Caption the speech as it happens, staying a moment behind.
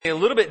A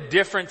little bit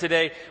different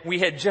today. We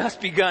had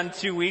just begun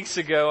 2 weeks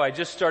ago. I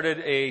just started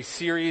a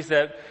series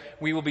that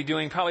we will be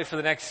doing probably for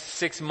the next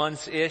 6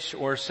 months-ish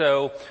or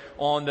so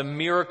on the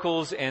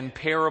miracles and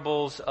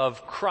parables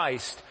of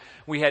Christ.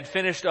 We had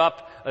finished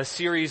up a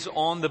series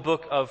on the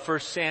book of 1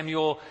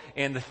 Samuel,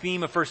 and the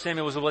theme of 1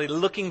 Samuel was really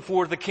looking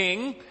for the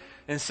king.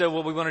 And so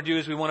what we want to do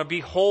is we want to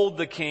behold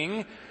the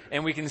king,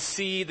 and we can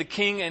see the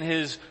king and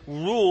his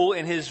rule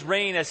and his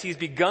reign as he's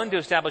begun to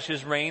establish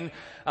his reign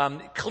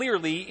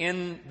clearly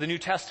in the New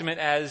Testament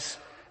as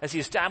he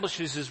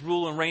establishes his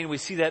rule and reign. We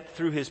see that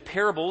through his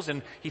parables,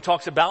 and he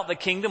talks about the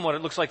kingdom, what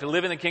it looks like to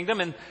live in the kingdom,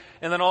 and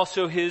then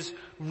also his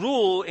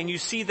rule, and you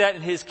see that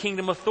in his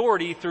kingdom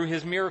authority through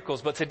his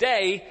miracles. But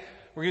today,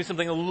 we're going to do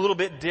something a little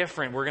bit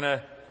different. We're going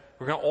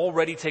to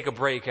already take a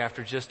break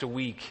after just a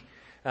week.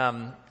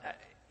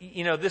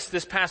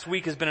 This past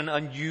week has been an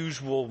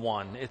unusual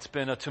one. It's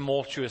been a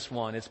tumultuous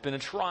one. It's been a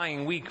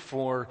trying week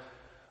for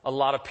a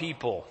lot of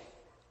people.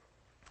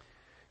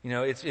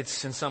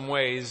 It's in some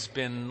ways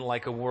been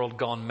like a world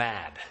gone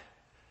mad.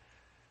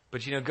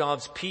 But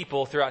God's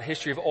people throughout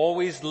history have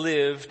always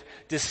lived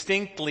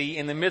distinctly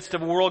in the midst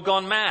of a world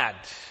gone mad.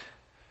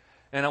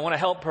 And I want to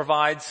help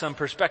provide some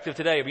perspective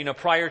today.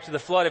 Prior to the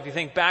flood, if you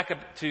think back up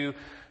to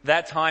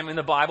that time in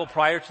the Bible,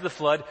 prior to the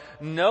flood,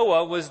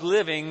 Noah was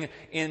living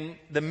in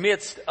the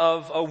midst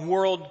of a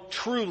world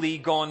truly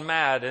gone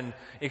mad, and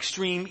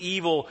extreme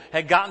evil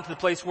had gotten to the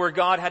place where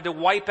God had to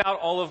wipe out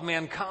all of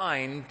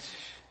mankind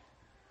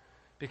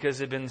because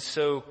it had been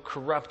so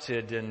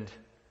corrupted. And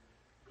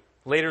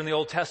later in the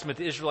Old Testament,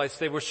 the Israelites,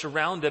 they were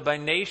surrounded by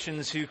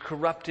nations who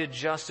corrupted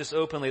justice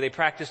openly. They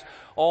practiced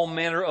all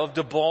manner of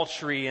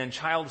debauchery and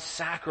child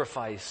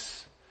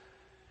sacrifice.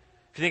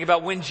 If you think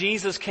about when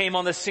Jesus came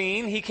on the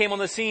scene, he came on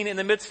the scene in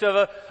the midst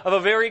of a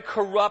very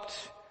corrupt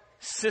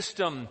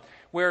system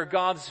where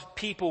God's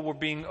people were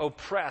being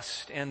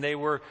oppressed and they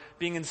were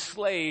being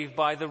enslaved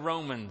by the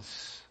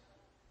Romans.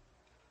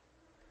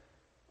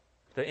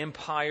 The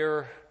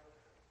empire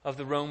of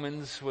the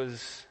Romans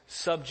was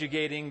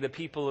subjugating the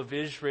people of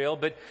Israel,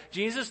 but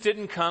Jesus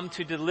didn't come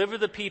to deliver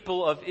the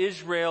people of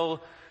Israel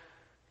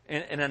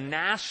in a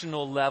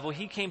national level.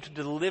 He came to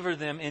deliver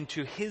them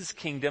into his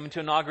kingdom, to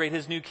inaugurate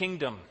his new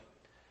kingdom.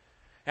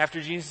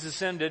 After Jesus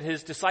ascended,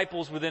 his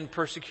disciples were then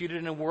persecuted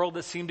in a world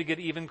that seemed to get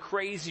even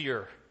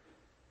crazier.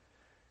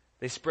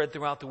 They spread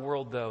throughout the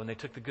world, though, and they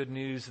took the good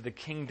news of the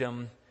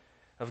kingdom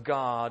of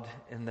God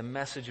and the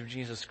message of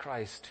Jesus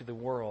Christ to the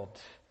world.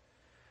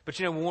 But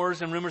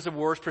wars and rumors of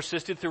wars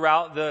persisted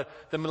throughout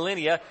the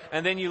millennia.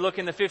 And then you look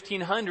in the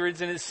 1500s,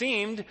 and it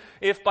seemed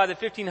if by the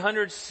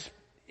 1500s,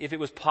 if it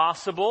was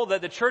possible,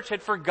 that the church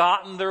had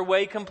forgotten their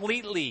way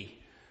completely.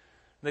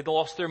 They'd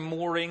lost their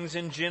moorings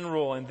in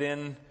general, and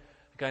then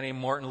a guy named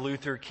Martin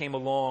Luther came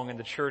along, and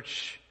the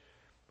church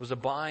was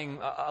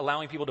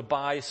allowing people to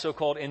buy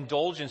so-called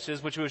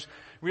indulgences, which was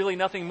really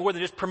nothing more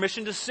than just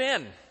permission to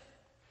sin.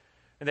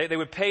 And they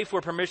would pay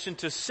for permission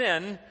to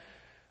sin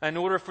in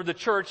order for the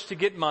church to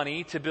get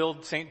money to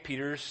build St.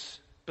 Peter's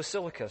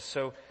Basilica.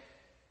 So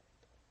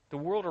the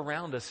world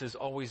around us has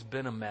always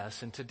been a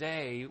mess, and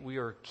today we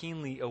are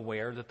keenly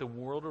aware that the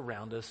world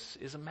around us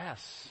is a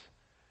mess.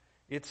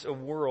 It's a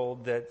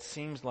world that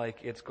seems like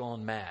it's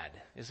gone mad,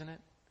 isn't it?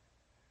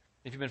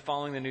 If you've been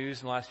following the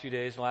news in the last few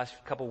days, the last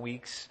couple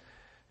weeks,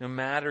 no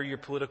matter your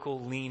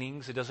political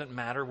leanings, it doesn't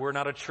matter. We're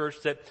not a church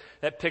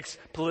that picks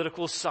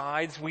political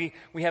sides. We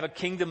have a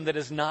kingdom that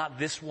is not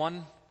this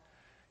one.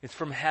 It's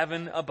from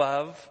heaven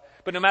above.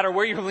 But no matter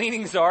where your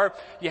leanings are,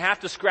 you have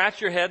to scratch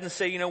your head and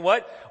say, you know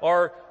what?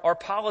 Our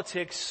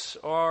politics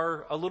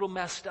are a little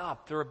messed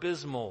up. They're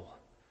abysmal.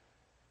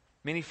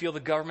 Many feel the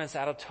government's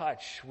out of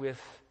touch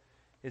with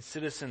its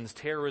citizens.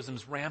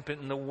 Terrorism's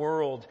rampant in the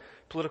world.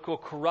 Political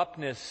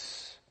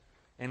corruptness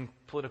and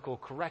political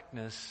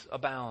correctness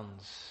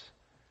abounds.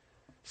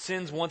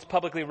 Sins once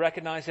publicly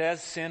recognized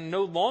as sin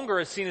no longer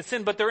are seen as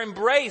sin, but they're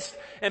embraced.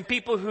 And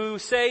people who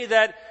say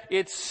that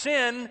it's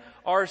sin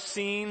are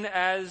seen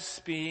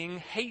as being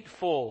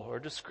hateful or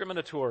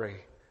discriminatory.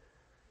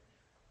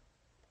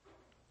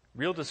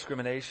 Real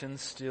discrimination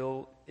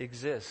still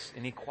exists.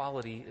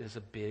 Inequality is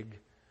a big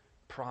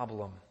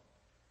problem.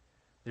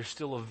 There's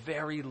still a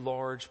very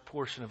large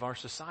portion of our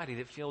society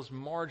that feels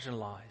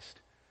marginalized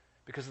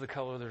because of the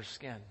color of their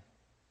skin.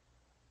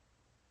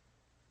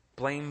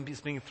 Blame is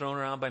being thrown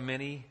around by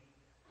many.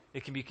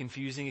 It can be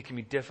confusing. It can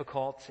be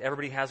difficult.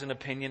 Everybody has an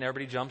opinion.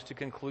 Everybody jumps to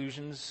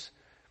conclusions.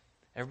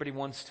 Everybody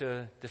wants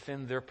to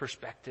defend their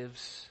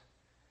perspectives.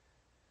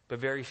 But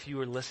very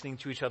few are listening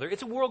to each other.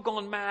 It's a world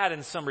gone mad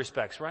in some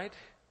respects, right?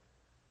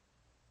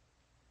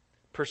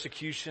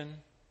 Persecution,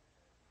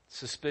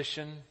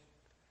 suspicion,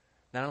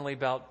 not only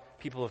about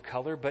people of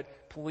color,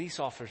 but police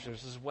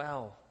officers as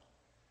well.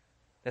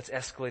 That's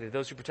escalated.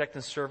 Those who protect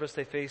and service,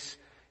 they face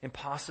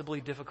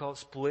impossibly difficult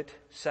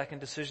split-second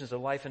decisions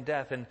of life and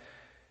death, and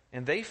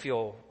they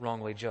feel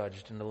wrongly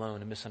judged and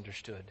alone and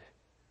misunderstood.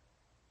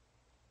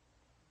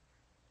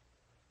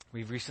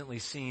 We've recently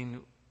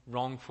seen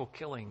wrongful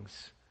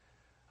killings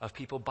of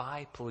people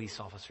by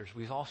police officers.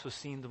 We've also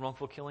seen the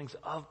wrongful killings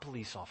of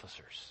police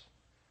officers.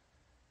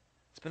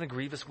 been a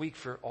grievous week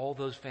for all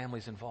those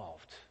families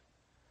involved.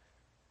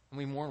 And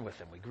we mourn with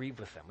them. We grieve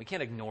with them. We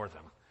can't ignore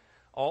them.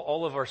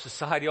 All of our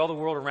society, all the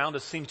world around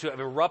us seems to have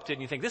erupted,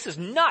 and you think, this is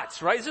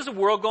nuts, right? This is a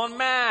world gone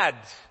mad.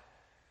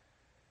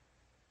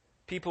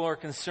 People are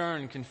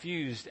concerned,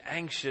 confused,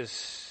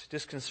 anxious,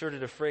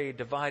 disconcerted, afraid,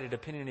 divided,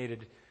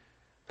 opinionated,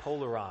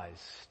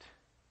 polarized,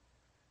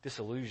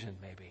 disillusioned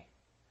maybe.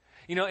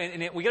 You know,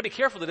 and we got to be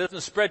careful that it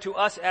doesn't spread to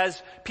us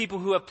as people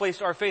who have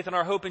placed our faith and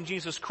our hope in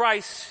Jesus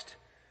Christ.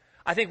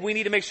 I think we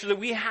need to make sure that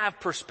we have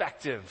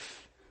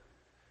perspective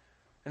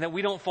and that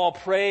we don't fall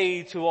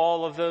prey to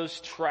all of those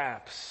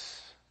traps.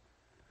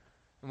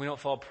 And we don't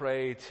fall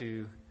prey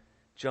to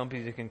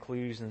jumping to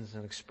conclusions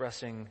and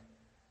expressing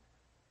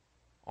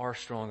our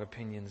strong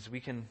opinions. We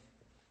can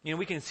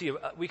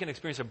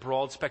experience a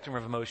broad spectrum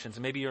of emotions.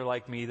 And maybe you're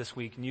like me this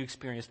week and you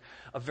experienced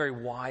a very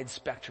wide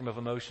spectrum of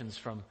emotions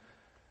from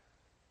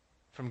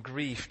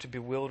grief to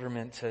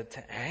bewilderment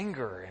to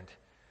anger. And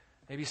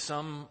maybe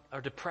some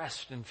are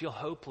depressed and feel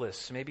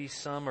hopeless. Maybe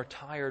some are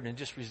tired and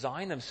just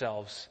resign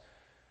themselves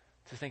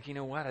to think, you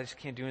know what, I just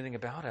can't do anything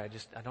about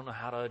it. I don't know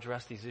how to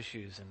address these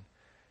issues. And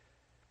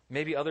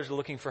maybe others are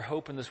looking for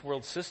hope in this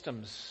world's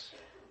systems.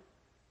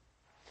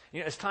 You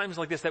know, it's times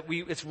like this that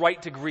it's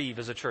right to grieve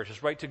as a church.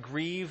 It's right to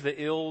grieve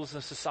the ills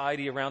of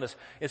society around us.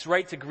 It's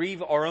right to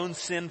grieve our own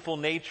sinful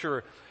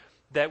nature,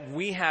 that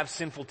we have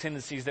sinful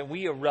tendencies, that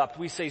we erupt.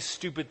 We say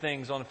stupid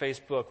things on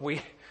Facebook.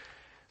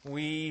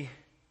 We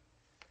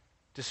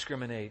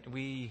discriminate.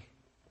 We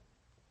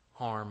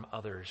harm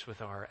others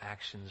with our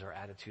actions, our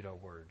attitude, our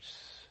words.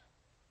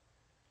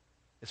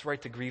 It's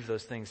right to grieve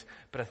those things.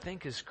 But I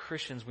think as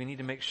Christians, we need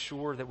to make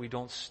sure that we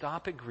don't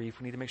stop at grief.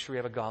 We need to make sure we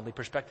have a godly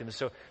perspective. And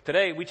so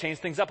today, we change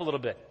things up a little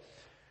bit.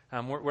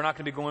 We're not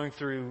going to be going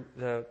through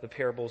the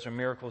parables or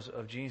miracles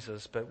of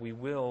Jesus, but we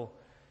will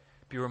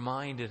be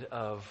reminded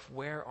of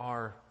where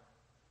our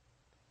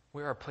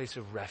place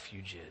of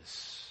refuge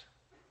is.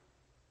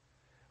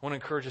 I want to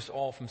encourage us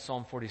all from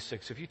Psalm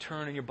 46. So if you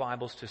turn in your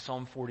Bibles to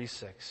Psalm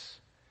 46,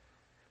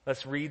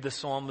 let's read the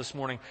psalm this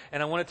morning.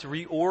 And I want it to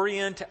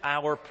reorient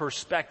our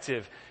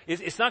perspective. I'm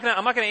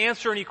not going to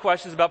answer any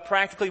questions about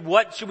practically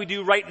what should we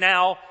do right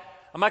now.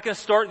 I'm not going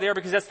to start there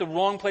because that's the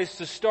wrong place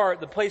to start.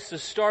 The place to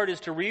start is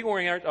to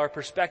reorient our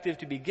perspective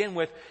to begin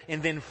with.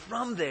 And then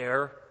from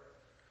there,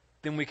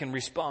 then we can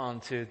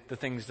respond to the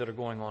things that are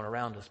going on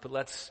around us. But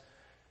let's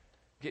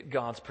get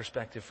God's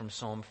perspective from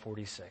Psalm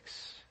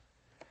 46.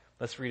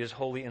 Let's read His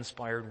holy,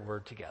 inspired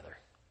word together.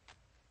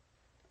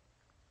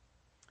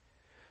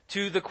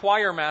 To the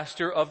choir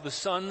master of the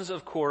sons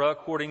of Korah,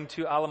 according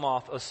to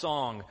Alamoth, a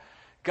song.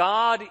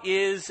 God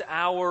is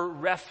our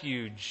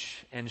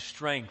refuge and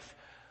strength,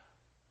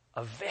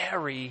 a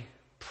very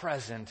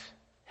present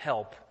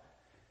help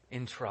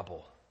in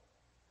trouble.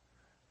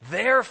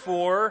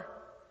 Therefore,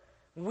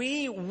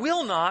 we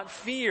will not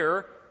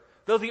fear,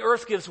 though the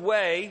earth gives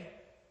way,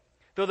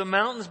 though the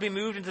mountains be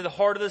moved into the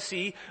heart of the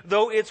sea,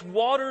 though its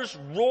waters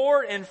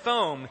roar and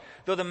foam,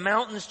 though the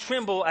mountains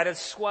tremble at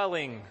its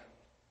swelling.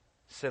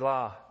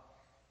 Selah.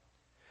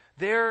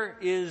 There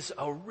is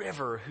a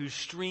river whose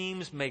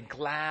streams make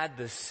glad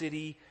the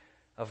city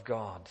of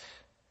God,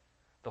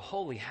 the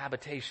holy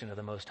habitation of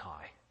the Most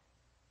High.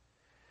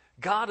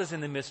 God is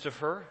in the midst of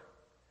her.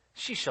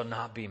 She shall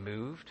not be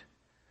moved.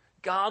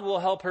 God will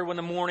help her when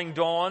the morning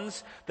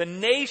dawns. The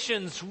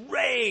nations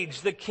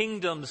rage, the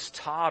kingdoms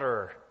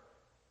totter.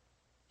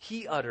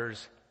 He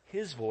utters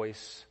His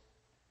voice,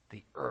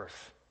 the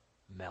earth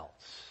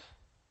melts.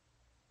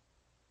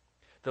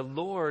 The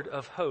Lord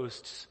of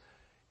hosts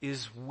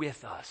is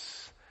with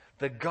us.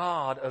 The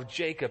God of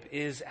Jacob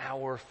is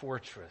our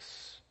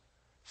fortress.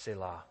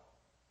 Selah.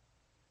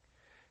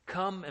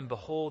 Come and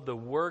behold the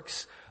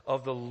works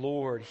of the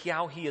Lord,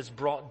 how He has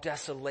brought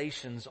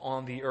desolations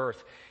on the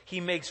earth. He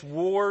makes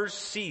wars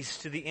cease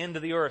to the end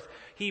of the earth.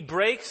 He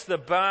breaks the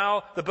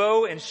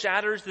bow and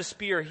shatters the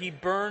spear. He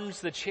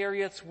burns the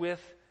chariots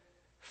with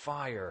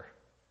fire.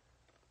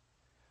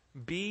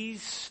 Be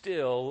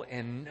still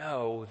and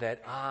know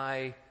that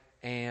I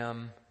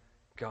am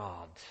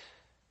God.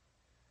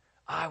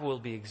 I will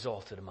be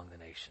exalted among the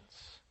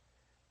nations.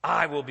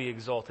 I will be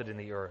exalted in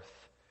the earth.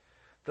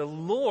 The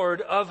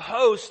Lord of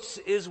hosts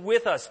is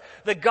with us.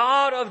 The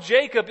God of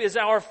Jacob is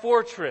our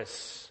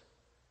fortress.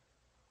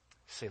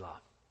 Selah.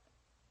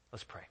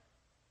 Let's pray.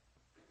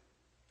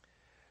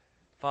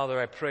 Father,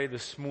 I pray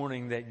this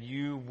morning that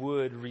You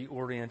would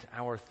reorient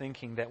our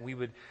thinking, that we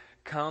would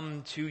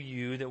come to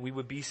You, that we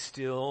would be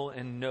still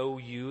and know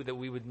You, that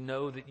we would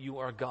know that You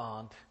are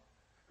God,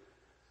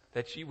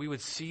 that we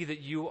would see that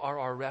You are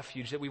our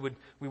refuge, that we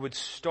would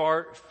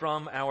start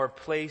from our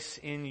place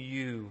in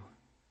You.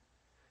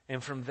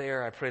 And from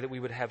there, I pray that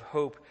we would have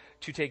hope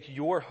to take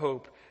Your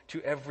hope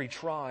to every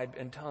tribe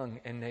and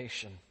tongue and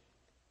nation.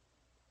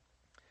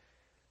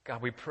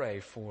 God, we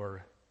pray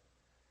for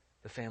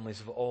the families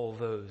of all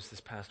those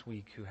this past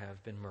week who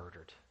have been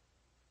murdered.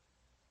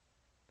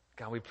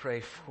 God, we pray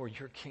for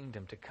Your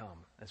kingdom to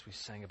come, as we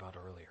sang about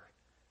earlier.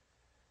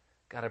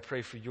 God, I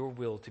pray for Your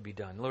will to be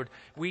done. Lord,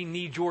 we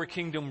need Your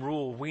kingdom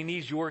rule. We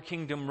need Your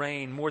kingdom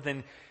reign more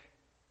than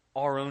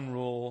our own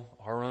rule,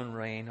 our own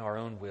reign, our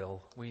own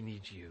will. We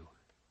need you.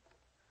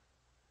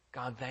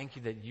 God, thank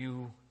you that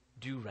you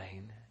do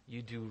reign,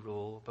 you do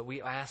rule, but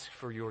we ask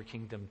for your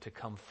kingdom to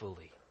come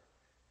fully.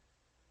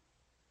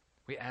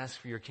 We ask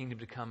for your kingdom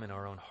to come in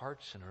our own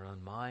hearts and our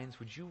own minds.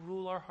 Would you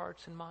rule our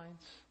hearts and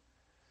minds?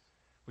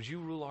 Would you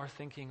rule our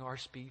thinking, our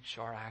speech,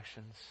 our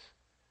actions?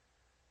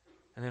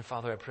 And then,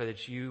 Father, I pray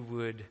that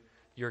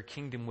your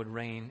kingdom would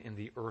reign in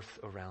the earth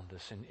around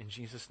us. In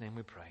Jesus' name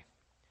we pray.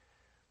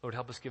 Lord,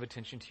 help us give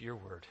attention to your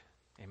word.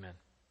 Amen.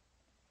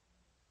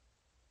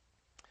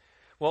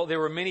 Well, there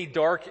were many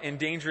dark and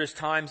dangerous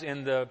times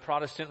in the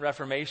Protestant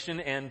Reformation,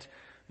 and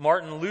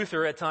Martin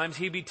Luther, at times,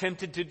 he'd be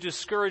tempted to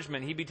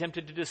discouragement. He'd be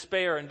tempted to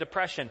despair and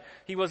depression.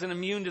 He wasn't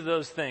immune to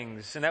those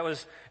things. And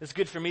it's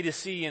good for me to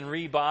see and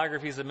read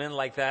biographies of men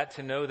like that,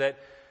 to know that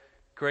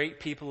great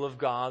people of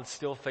God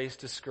still face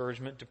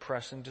discouragement,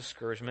 depression,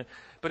 discouragement.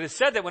 But it's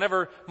said that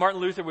whenever Martin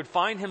Luther would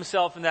find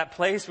himself in that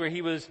place where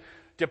he was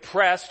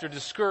depressed or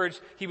discouraged,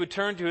 he would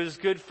turn to his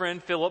good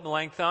friend Philip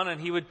Melanchthon,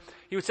 and he would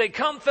say,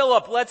 "Come,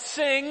 Philip, let's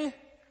sing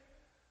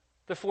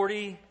the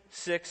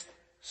 46th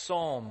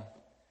Psalm."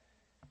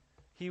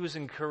 He was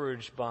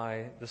encouraged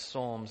by the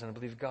Psalms, and I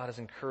believe God has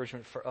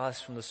encouragement for us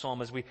from the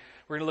Psalm. As we're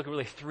going to look at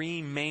really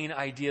three main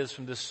ideas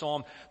from this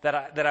Psalm that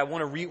I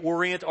want to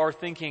reorient our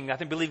thinking. I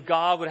believe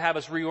God would have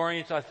us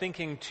reorient our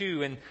thinking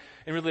too. And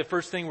really the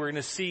first thing we're going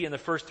to see in the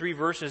first three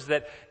verses,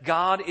 that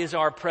God is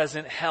our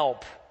present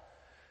help.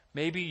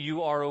 Maybe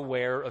you are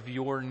aware of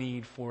your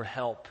need for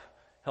help.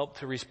 Help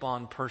to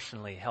respond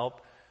personally. Help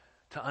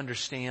to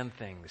understand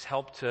things.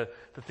 Help to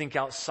think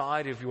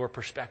outside of your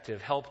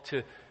perspective. Help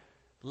to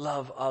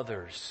love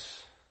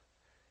others.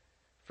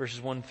 Verses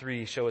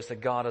 1-3 show us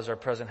that God is our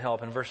present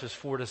help. And verses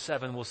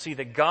 4-7, we'll see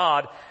that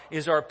God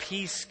is our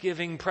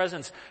peace-giving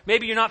presence.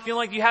 Maybe you're not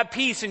feeling like you have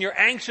peace and you're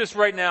anxious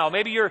right now.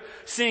 Maybe you're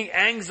seeing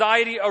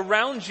anxiety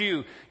around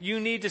you. You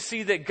need to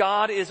see that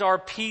God is our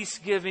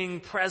peace-giving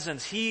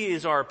presence. He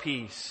is our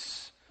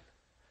peace,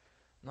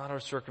 not our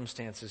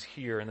circumstances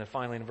here. And then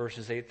finally in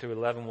verses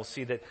 8-11, we'll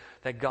see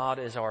that God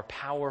is our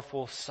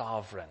powerful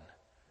sovereign.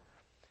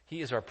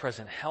 He is our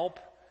present help.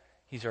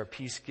 He's our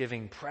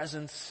peace-giving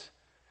presence.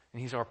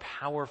 And He's our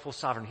powerful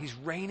sovereign. He's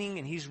reigning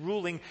and He's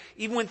ruling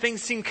even when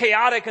things seem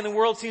chaotic and the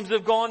world seems to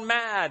have gone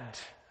mad.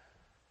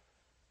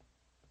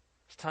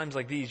 It's times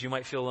like these you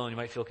might feel alone. You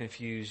might feel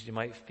confused. You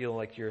might feel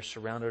like you're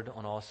surrounded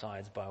on all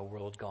sides by a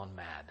world gone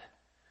mad.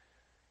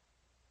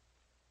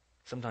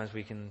 Sometimes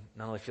we can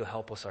not only feel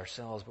helpless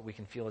ourselves, but we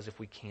can feel as if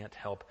we can't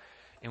help.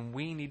 And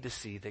we need to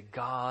see that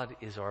God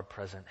is our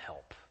present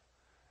help.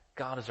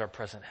 God is our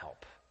present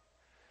help.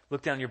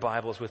 Look down your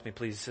Bibles with me,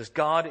 please. It says,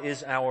 God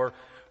is our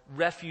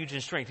refuge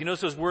and strength. You notice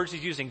those words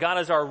he's using. God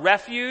is our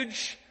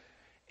refuge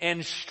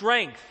and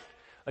strength.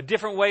 A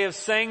different way of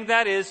saying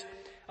that is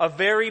a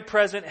very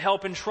present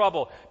help in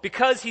trouble.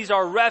 Because he's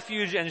our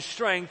refuge and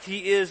strength,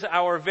 he is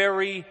our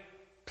very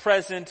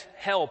present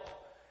help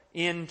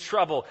in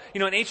trouble.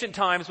 You know, in ancient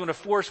times when a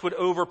force would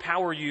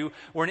overpower you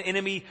or an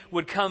enemy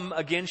would come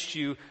against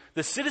you,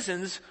 the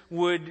citizens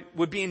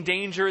would be in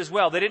danger as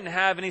well. They didn't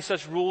have any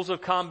such rules of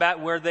combat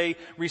where they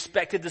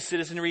respected the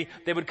citizenry.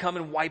 They would come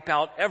and wipe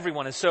out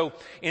everyone. And so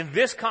in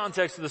this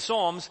context of the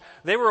Psalms,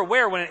 they were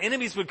aware when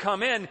enemies would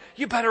come in,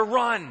 you better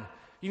run.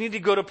 You need to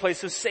go to a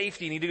place of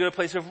safety. You need to go to a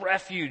place of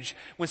refuge.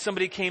 When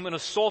somebody came and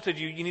assaulted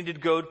you, you needed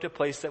to go to a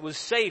place that was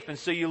safe. And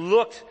so you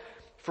looked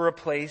for a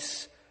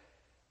place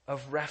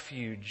of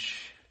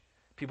refuge.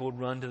 People would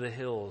run to the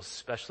hills,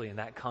 especially in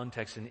that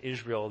context in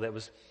Israel that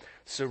was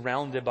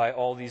surrounded by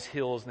all these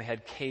hills and they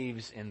had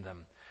caves in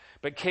them.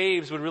 But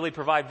caves would really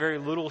provide very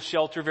little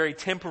shelter, very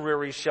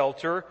temporary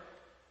shelter.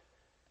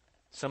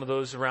 Some of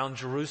those around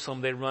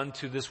Jerusalem, they run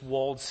to this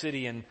walled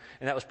city, and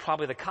that was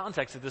probably the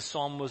context that this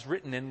psalm was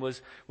written in,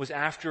 was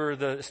after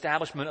the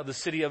establishment of the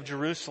city of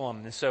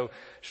Jerusalem. And so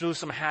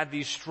Jerusalem had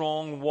these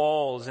strong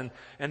walls, and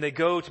they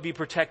go to be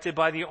protected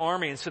by the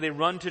army, and so they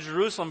run to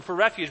Jerusalem for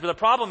refuge. But the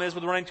problem is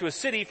with running to a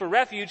city for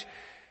refuge,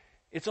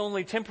 it's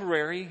only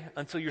temporary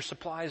until your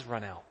supplies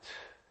run out.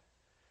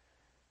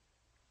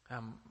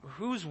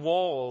 Whose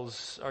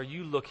walls are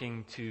you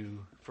looking to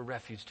for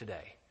refuge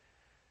today?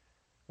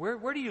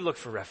 Where do you look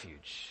for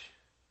refuge?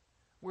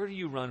 Where do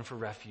you run for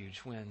refuge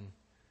when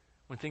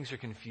things are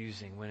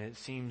confusing, when it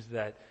seems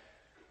that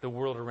the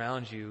world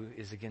around you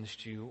is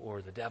against you,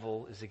 or the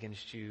devil is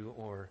against you,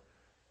 or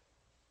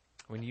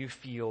when you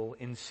feel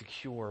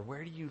insecure?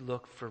 Where do you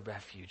look for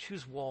refuge?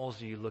 Whose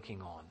walls are you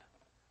looking on?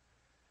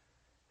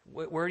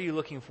 Where are you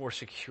looking for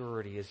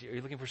security? Are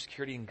you looking for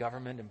security in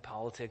government and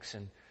politics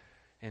and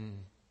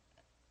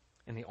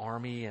in the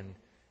army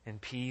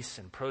and peace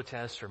and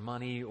protests, or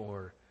money,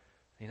 or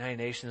the United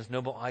Nations,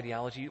 noble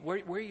ideology?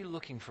 Where are you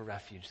looking for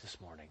refuge this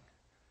morning?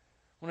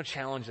 I want to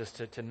challenge us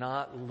to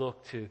not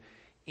look to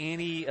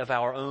any of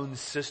our own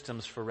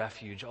systems for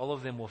refuge. All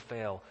of them will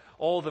fail.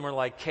 All of them are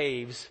like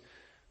caves.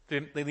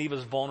 They leave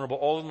us vulnerable.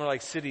 All of them are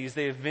like cities.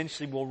 They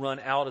eventually will run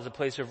out as a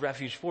place of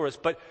refuge for us.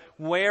 But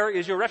where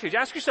is your refuge?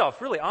 Ask yourself,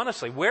 really,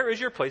 honestly, where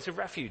is your place of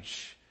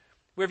refuge?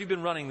 Where have you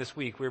been running this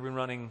week? Where have you been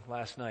running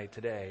last night,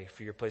 today,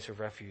 for your place of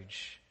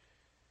refuge?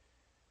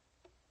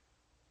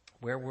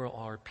 Where will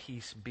our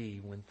peace be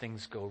when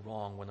things go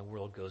wrong, when the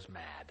world goes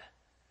mad?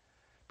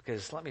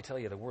 Because let me tell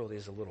you, the world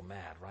is a little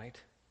mad, right?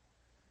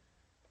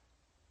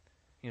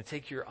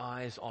 Take your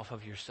eyes off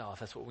of yourself.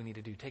 That's what we need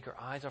to do. Take our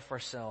eyes off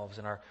ourselves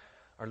and our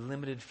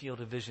limited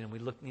field of vision. We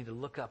need to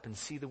look up and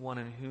see the one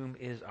in whom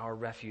is our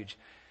refuge.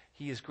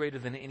 He is greater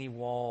than any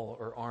wall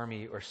or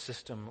army or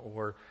system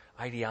or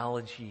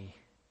ideology.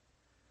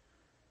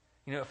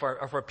 If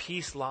our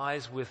peace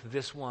lies with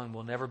this one,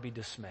 we'll never be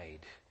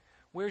dismayed.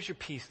 Where's your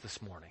peace this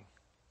morning?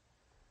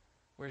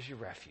 Where's your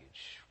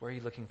refuge? Where are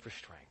you looking for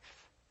strength?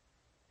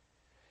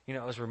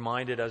 I was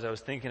reminded as I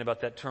was thinking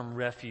about that term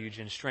refuge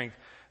and strength,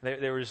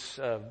 there was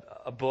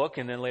a book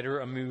and then later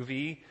a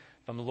movie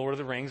from The Lord of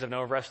the Rings. I've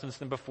never referenced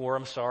them before.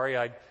 I'm sorry.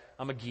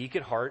 I'm a geek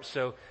at heart.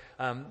 So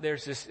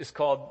there's this, it's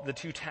called The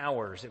Two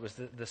Towers. It was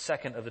the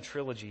second of the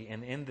trilogy.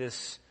 And in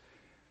this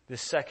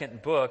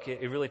second book,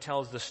 it really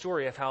tells the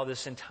story of how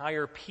this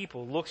entire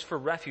people looks for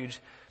refuge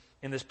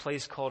in this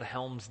place called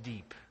Helm's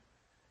Deep.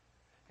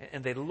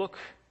 And they look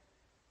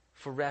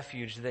for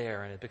refuge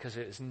there because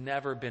it has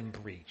never been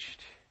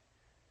breached.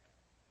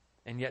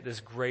 And yet this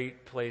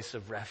great place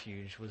of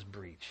refuge was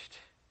breached.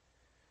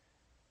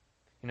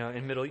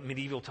 In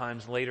medieval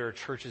times, later,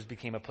 churches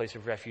became a place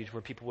of refuge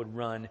where people would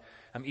run.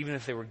 Even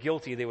if they were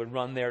guilty, they would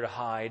run there to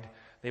hide.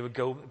 They would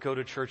go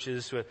to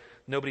churches where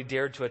nobody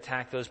dared to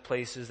attack those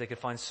places. They could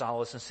find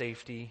solace and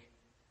safety.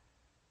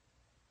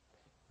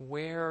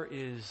 Where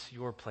is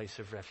your place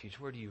of refuge?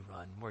 Where do you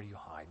run? Where do you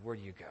hide? Where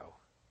do you go?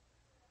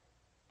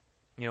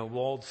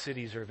 Walled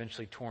cities are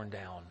eventually torn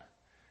down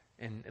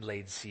and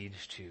laid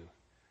siege to.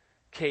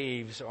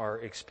 Caves are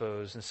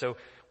exposed. And so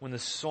when the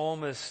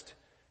psalmist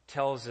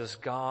tells us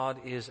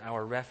God is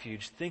our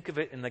refuge, think of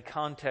it in the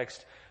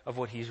context of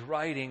what he's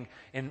writing.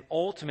 And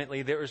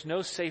ultimately, there is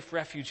no safe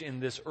refuge in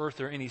this earth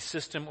or any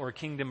system or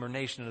kingdom or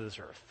nation of this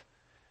earth.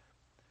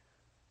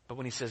 But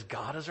when he says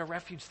God is our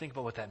refuge, think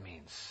about what that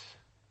means.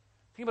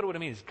 Think about what it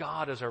means.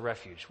 God is our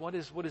refuge. What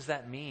does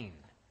that mean?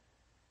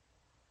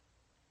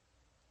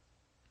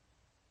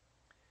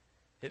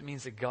 It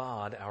means that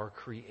God, our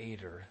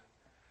Creator,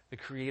 the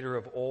Creator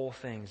of all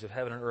things, of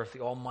heaven and earth, the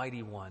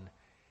Almighty One,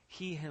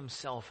 He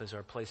Himself is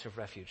our place of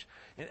refuge.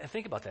 And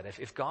think about that.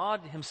 If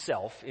God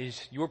Himself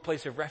is your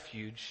place of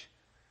refuge,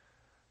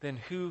 then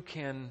who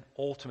can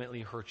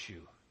ultimately hurt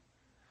you?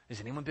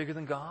 Is anyone bigger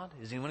than God?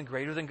 Is anyone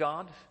greater than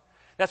God?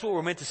 That's what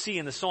we're meant to see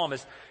in the psalm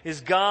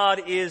is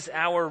God is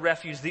our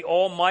refuge, the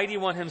Almighty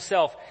One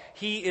Himself.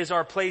 He is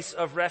our place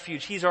of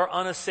refuge. He's our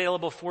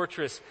unassailable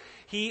fortress.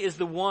 He is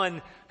the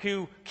one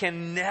who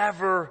can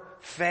never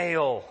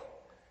fail.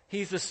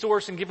 He's the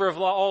source and giver of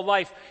all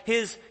life.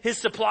 His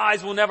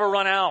supplies will never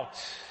run out.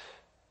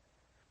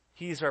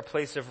 He's our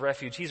place of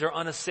refuge. He's our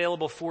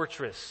unassailable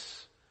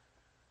fortress.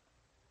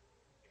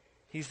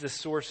 He's the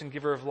source and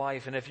giver of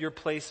life. And if your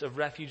place of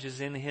refuge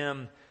is in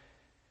Him,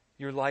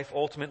 your life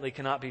ultimately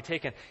cannot be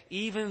taken.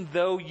 Even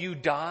though you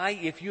die,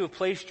 if you have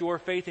placed your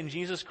faith in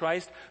Jesus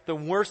Christ, the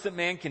worst that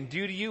man can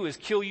do to you is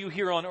kill you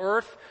here on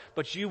earth,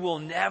 but you will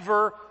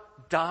never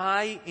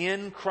die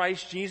in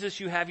Christ Jesus.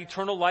 You have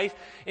eternal life.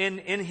 In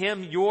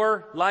Him,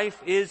 your life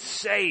is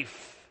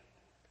safe.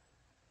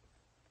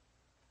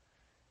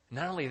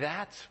 Not only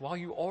that, while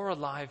you are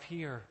alive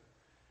here,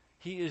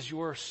 He is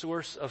your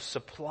source of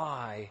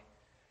supply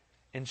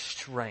and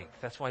strength.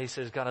 That's why He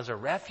says God is our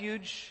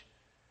refuge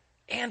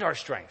and our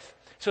strength.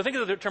 So think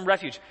of the term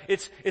refuge.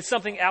 It's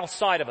something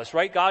outside of us,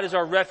 right? God is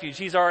our refuge.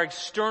 He's our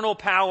external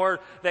power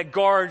that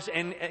guards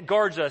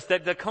us,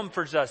 that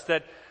comforts us,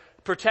 that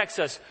protects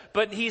us.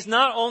 But He's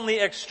not only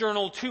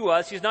external to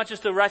us. He's not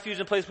just a refuge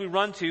and place we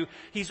run to.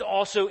 He's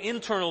also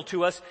internal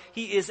to us.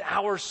 He is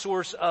our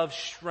source of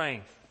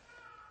strength.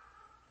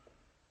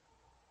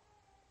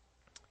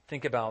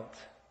 Think about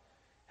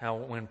how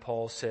when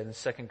Paul said in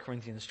 2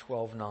 Corinthians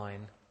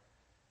 12:9,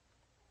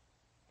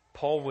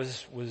 Paul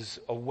was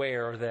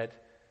aware that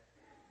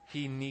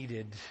he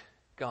needed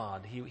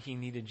God. He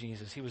needed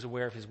Jesus. He was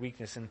aware of his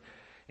weakness.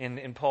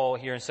 And Paul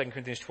here in 2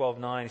 Corinthians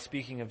 12:9,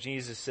 speaking of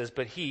Jesus, says,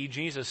 "But He,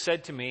 Jesus,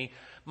 said to me,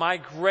 'My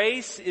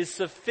grace is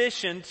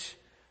sufficient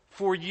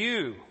for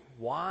you.'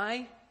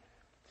 Why?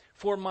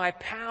 'For my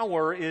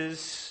power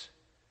is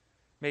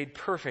made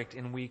perfect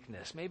in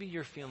weakness.'" Maybe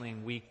you're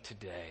feeling weak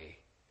today.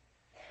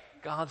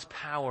 God's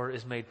power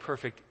is made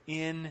perfect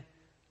in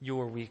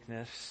your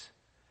weakness.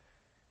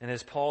 And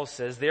as Paul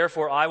says,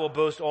 "Therefore I will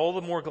boast all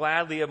the more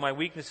gladly of my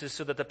weaknesses,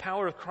 so that the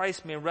power of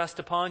Christ may rest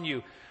upon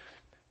you."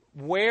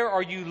 Where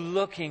are you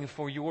looking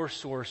for your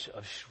source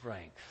of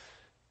strength?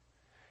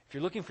 If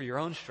you're looking for your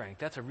own strength,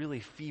 that's a really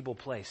feeble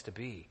place to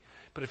be.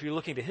 But if you're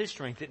looking to His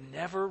strength, it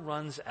never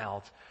runs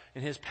out,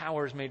 and His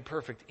power is made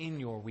perfect in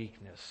your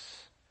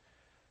weakness.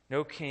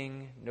 No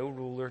king, no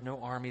ruler,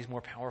 no army is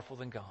more powerful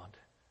than God.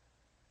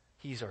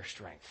 He's our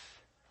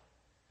strength.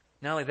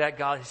 Not only that,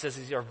 God, He says,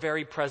 is our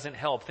very present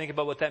help. Think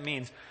about what that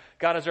means.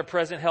 God is our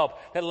present help.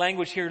 That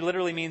language here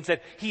literally means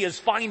that He is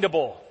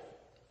findable.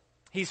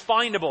 He's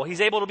findable. He's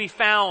able to be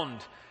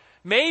found.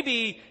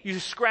 Maybe you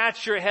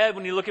scratch your head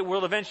when you look at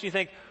world events and you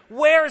think,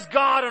 where's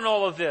God in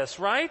all of this,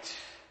 right?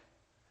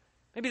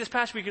 Maybe this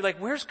past week you're like,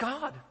 where's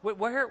God?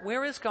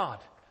 Where is God?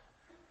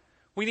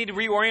 We need to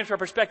reorient our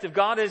perspective.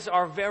 God is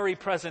our very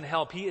present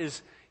help. He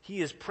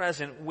is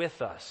present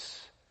with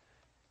us.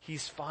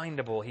 He's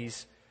findable.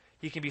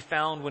 He can be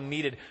found when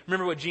needed.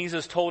 Remember what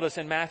Jesus told us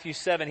in Matthew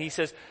 7. He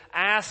says,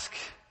 ask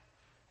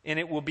and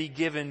it will be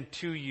given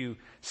to you.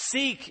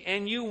 Seek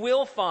and you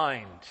will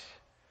find.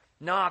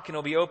 Knock and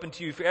it'll be opened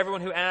to you. For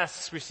everyone who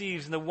asks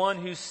receives, and the one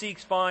who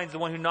seeks finds, the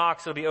one who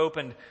knocks it'll be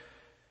opened.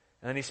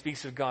 And then he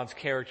speaks of God's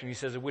character, and he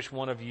says, which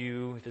one of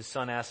you, if his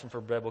son asks him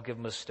for bread, will give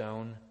him a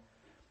stone?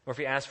 Or if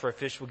he asks for a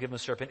fish, will give him a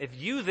serpent? If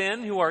you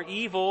then, who are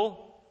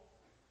evil,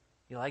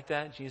 you like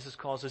that? Jesus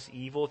calls us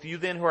evil. If you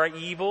then, who are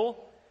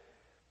evil,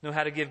 know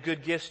how to give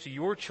good gifts to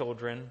your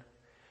children,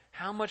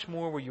 how much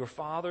more will your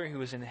Father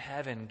who is in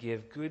heaven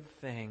give good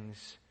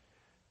things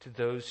to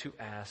those who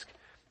ask?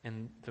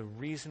 And the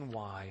reason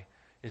why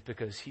is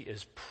because he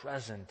is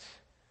present.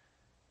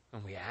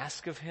 When we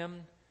ask of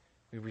him,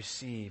 we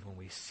receive. When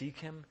we seek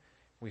him,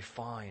 we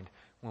find.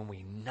 When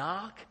we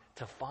knock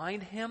to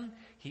find him,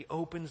 he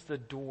opens the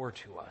door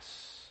to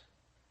us.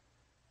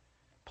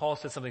 Paul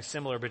said something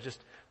similar, but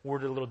just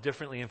worded a little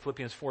differently in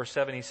Philippians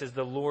 4:7. He says,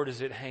 the Lord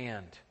is at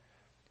hand.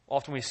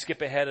 Often we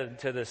skip ahead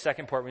to the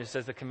second part when it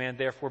says the command,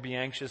 therefore be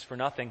anxious for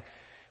nothing.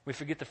 We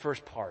forget the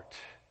first part.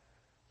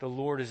 The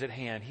Lord is at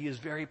hand. He is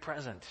very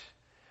present.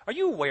 Are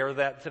you aware of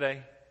that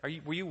today?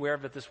 Were you aware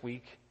of it this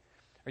week?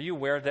 Are you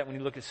aware of that when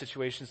you look at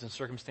situations and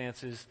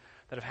circumstances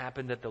that have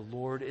happened, that the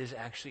Lord is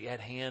actually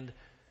at hand,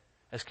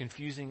 as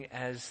confusing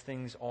as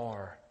things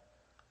are?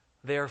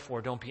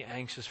 Therefore, don't be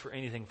anxious for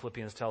anything,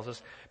 Philippians tells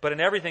us. But in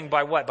everything,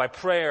 by what? By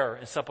prayer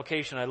and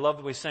supplication. I love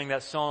that we sang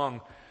that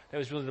song. That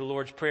was really the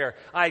Lord's Prayer.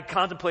 I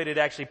contemplated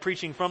actually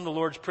preaching from the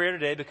Lord's Prayer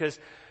today because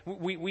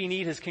we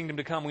need his kingdom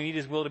to come. We need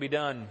his will to be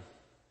done.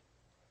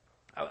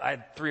 I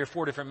had 3 or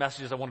 4 different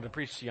messages I wanted to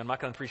preach to you. I'm not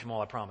going to preach them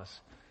all, I promise.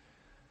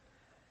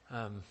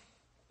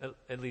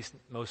 At least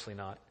mostly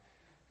not.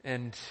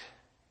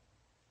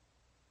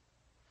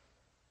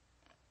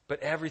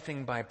 But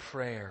everything by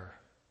prayer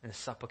and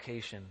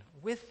supplication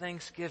with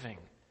thanksgiving.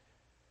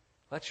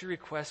 Let your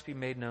requests be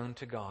made known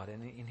to God.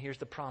 And here's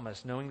the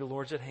promise. Knowing the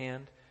Lord's at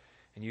hand,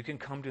 and you can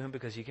come to him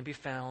because he can be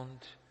found.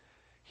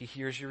 He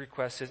hears your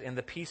requests, and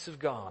the peace of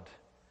God,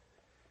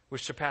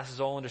 which surpasses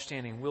all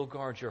understanding, will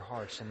guard your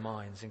hearts and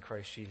minds in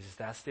Christ Jesus.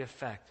 That's the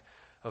effect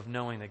of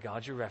knowing that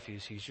God's your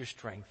refuge. He's your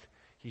strength.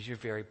 He's your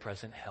very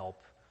present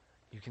help.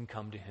 You can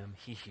come to him.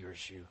 He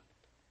hears you.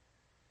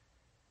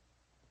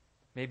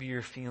 Maybe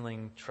you're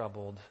feeling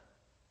troubled.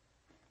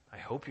 I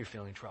hope you're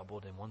feeling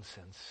troubled in one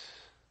sense.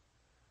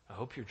 I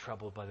hope you're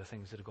troubled by the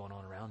things that are going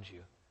on around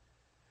you.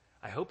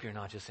 I hope you're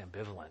not just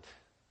ambivalent.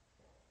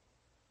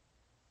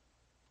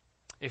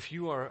 If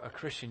you are a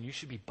Christian, you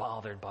should be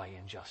bothered by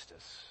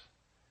injustice.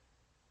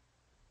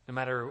 No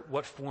matter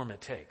what form it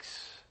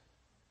takes.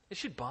 It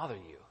should bother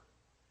you.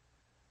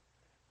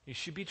 You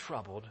should be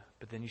troubled,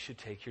 but then you should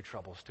take your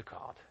troubles to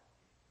God.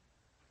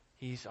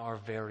 He's our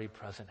very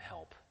present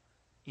help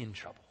in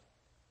trouble.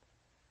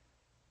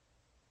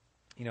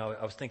 You know,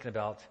 I was thinking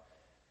about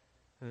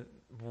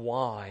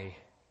why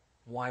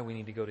we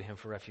need to go to him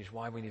for refuge,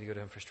 why we need to go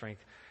to him for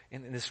strength.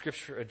 And the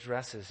scripture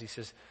addresses, he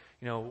says,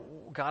 you know,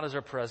 God is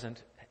our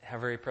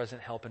very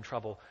present help in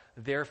trouble.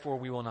 Therefore,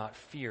 we will not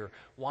fear.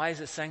 Why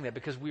is it saying that?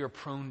 Because we are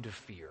prone to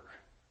fear.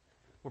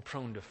 We're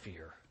prone to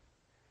fear.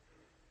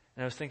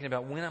 And I was thinking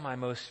about, when am I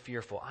most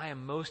fearful? I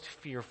am most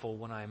fearful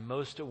when I am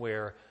most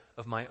aware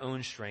of my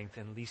own strength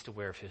and least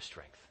aware of his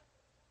strength.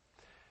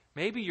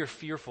 Maybe you're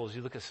fearful as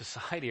you look at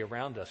society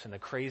around us and the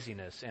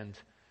craziness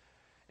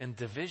and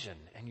division,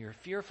 and you're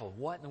fearful.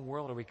 What in the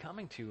world are we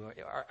coming to?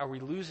 Are we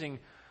losing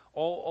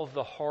all of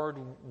the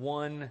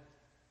hard-won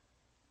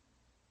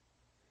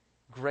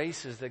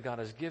graces that God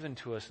has given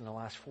to us in the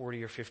last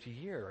 40 or 50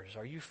 years?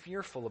 Are you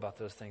fearful about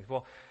those things?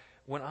 Well,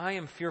 when I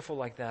am fearful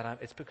like that,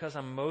 it's because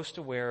I'm most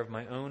aware of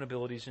my own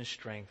abilities and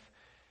strength,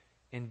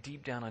 and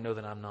deep down I know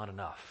that I'm not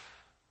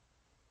enough.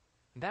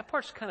 And that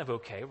part's kind of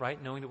okay,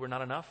 right? Knowing that we're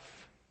not enough.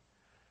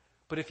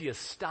 But if you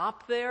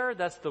stop there,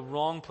 that's the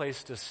wrong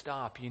place to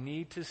stop. You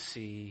need to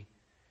see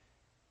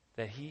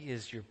that he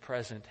is your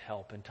present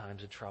help in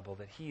times of trouble,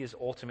 that he is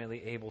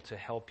ultimately able to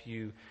help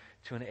you,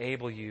 to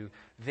enable you.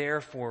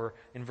 Therefore,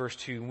 in verse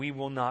 2, we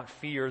will not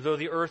fear, though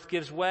the earth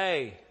gives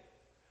way.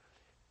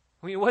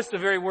 I mean, what's the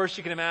very worst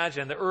you can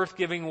imagine? The earth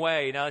giving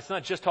way. Now, it's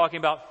not just talking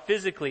about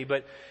physically,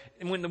 but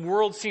when the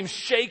world seems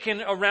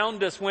shaken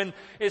around us, when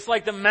it's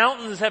like the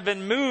mountains have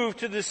been moved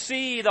to the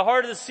sea, the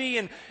heart of the sea,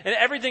 and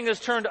everything is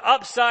turned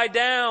upside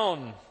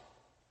down.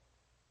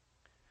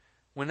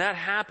 When that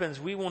happens,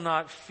 we will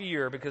not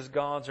fear because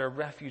God's our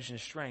refuge and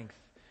strength.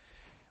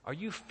 Are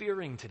you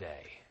fearing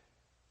today?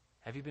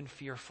 Have you been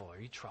fearful? Are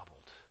you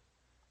troubled?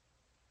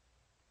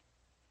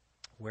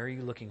 Where are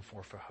you looking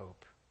for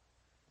hope?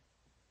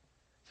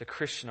 As a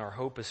Christian, our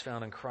hope is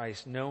found in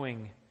Christ,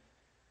 knowing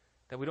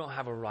that we don't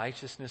have a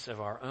righteousness of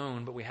our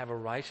own, but we have a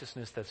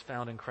righteousness that's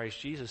found in Christ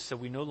Jesus. So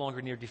we no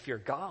longer need to fear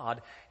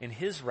God and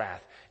His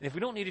wrath. And if we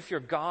don't need to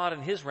fear God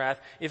and His wrath,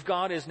 if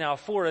God is now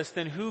for us,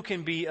 then who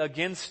can be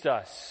against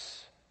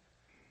us?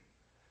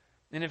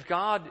 And if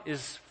God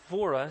is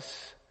for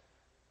us,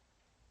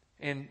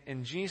 and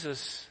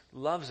Jesus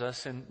loves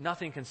us, and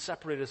nothing can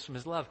separate us from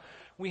His love,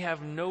 we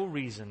have no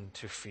reason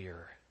to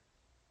fear.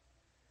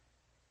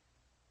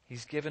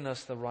 He's given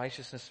us the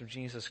righteousness of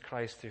Jesus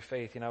Christ through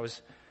faith. And I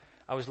was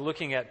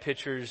looking at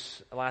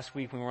pictures last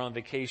week when we were on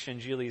vacation.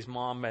 Julie's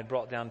mom had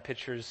brought down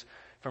pictures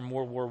from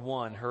World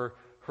War I.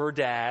 Her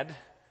dad,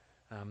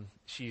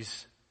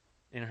 she's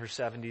in her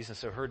 70s, and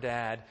so her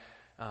dad,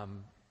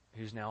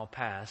 who's now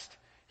passed,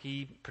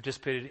 he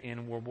participated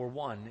in World War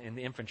I in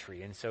the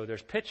infantry. And so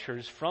there's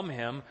pictures from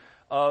him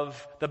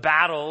of the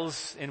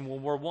battles in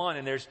World War I,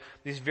 and there's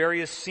these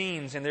various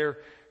scenes, and they're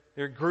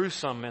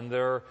gruesome and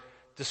they're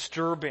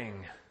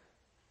disturbing.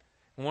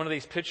 In one of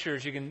these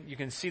pictures, you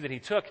can see that he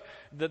took,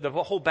 the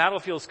whole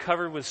battlefield's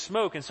covered with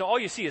smoke, and so all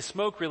you see is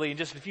smoke really, and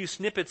just a few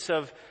snippets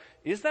of,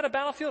 is that a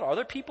battlefield? Are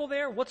there people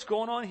there? What's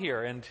going on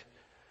here? And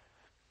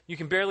you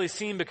can barely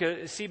see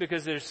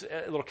because there's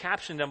a little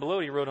caption down below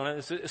he wrote on it.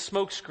 It's a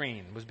smoke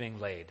screen was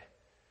being laid.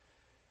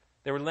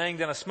 They were laying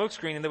down a smoke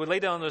screen, and they would lay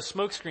down those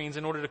smoke screens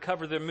in order to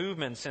cover their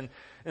movements. And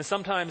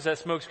sometimes that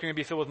smoke screen would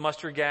be filled with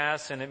mustard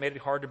gas, and it made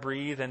it hard to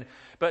breathe.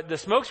 But the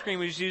smoke screen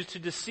was used to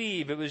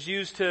deceive. It was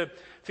used to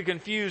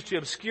confuse, to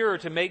obscure,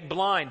 to make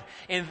blind.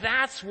 And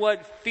that's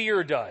what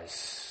fear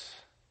does.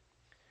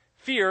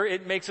 Fear,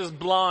 it makes us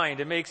blind.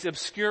 It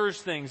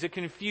obscures things. It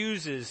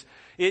confuses.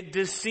 It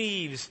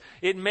deceives.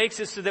 It makes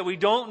it so that we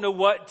don't know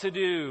what to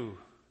do.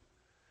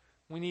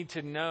 We need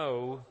to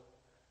know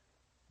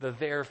the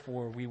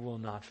therefore we will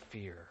not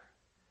fear.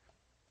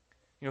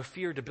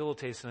 Fear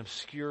debilitates and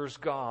obscures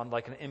God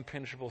like an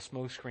impenetrable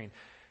smokescreen.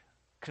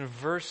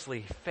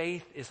 Conversely,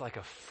 faith is like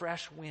a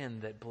fresh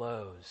wind that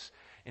blows.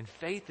 And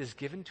faith is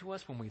given to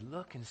us when we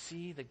look and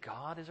see that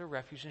God is our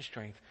refuge and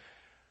strength,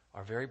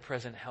 our very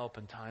present help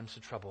in times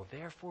of trouble.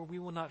 Therefore, we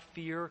will not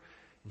fear.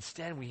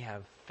 Instead, we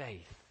have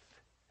faith.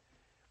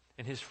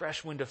 And His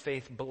fresh wind of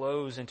faith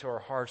blows into our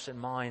hearts and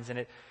minds, and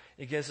it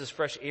gives us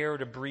fresh air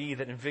to breathe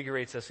that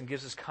invigorates us and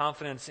gives us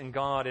confidence in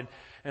God.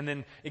 And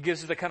then it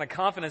gives us the kind of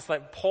confidence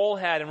like Paul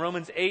had in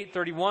Romans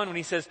 8:31 when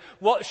he says,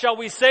 "What shall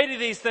we say to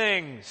these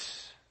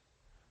things?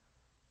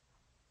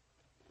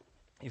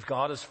 If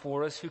God is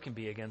for us, who can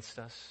be against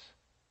us?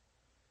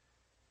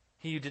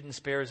 He who didn't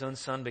spare His own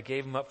Son but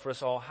gave Him up for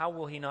us all, how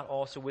will He not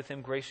also with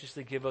Him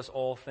graciously give us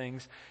all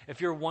things?" If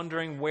you're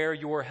wondering where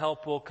your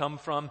help will come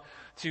from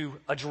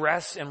to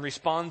address and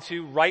respond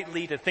to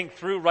rightly, to think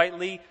through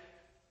rightly,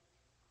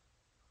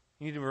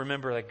 you need to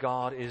remember that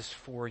God is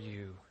for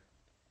you.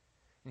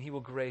 And He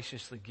will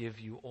graciously give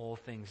you all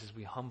things as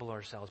we humble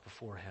ourselves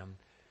before Him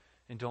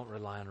and don't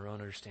rely on our own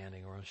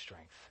understanding or own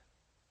strength.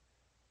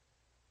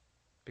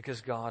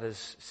 Because God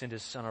has sent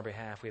His Son on our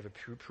behalf, we have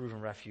a proven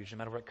refuge no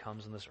matter what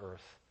comes on this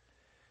earth.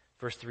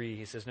 Verse 3,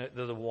 he says,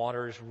 "Though the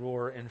waters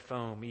roar and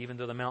foam, even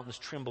though the mountains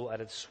tremble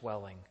at its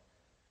swelling."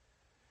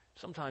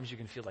 Sometimes you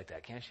can feel like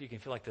that, can't you? You can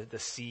feel like the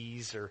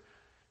seas are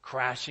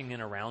crashing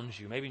in around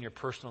you. Maybe in your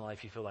personal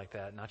life you feel like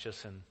that, not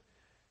just in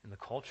the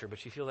culture,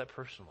 but you feel that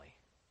personally.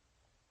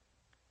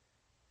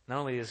 Not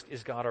only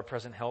is God our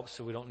present help,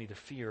 so we don't need to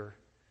fear.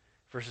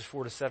 Verses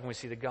 4-7, we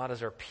see that God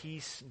is our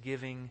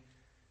peace-giving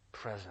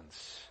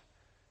presence.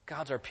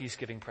 God's our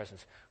peace-giving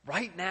presence.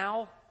 Right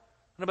now,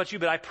 I don't know about you,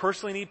 but I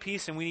personally need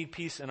peace, and we need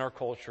peace in our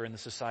culture, in the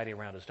society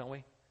around us, don't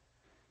we?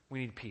 We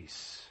need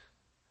peace.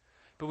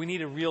 But we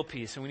need a real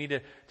peace, and we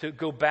need to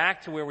go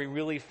back to where we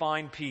really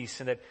find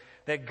peace, and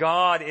that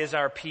God is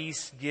our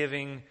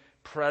peace-giving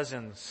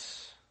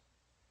presence.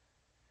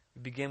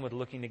 We begin with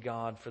looking to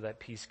God for that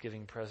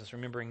peace-giving presence,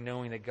 remembering,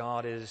 knowing that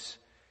God is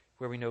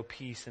where we know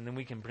peace, and then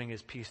we can bring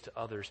His peace to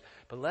others.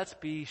 But let's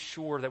be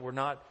sure that we're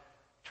not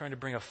trying to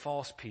bring a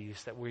false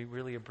peace, that we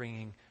really are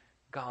bringing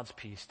God's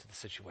peace to the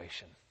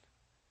situation.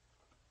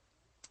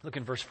 Look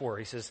in verse 4.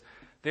 He says,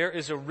 "There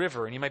is a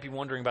river," and you might be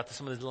wondering about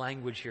some of the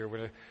language here. We're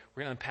going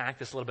to unpack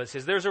this a little bit. It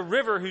says, "There's a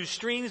river whose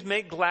streams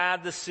make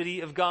glad the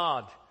city of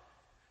God."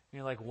 And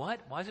you're like, what?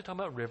 Why is it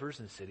talking about rivers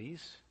and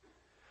cities?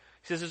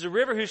 He says, "There's a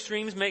river whose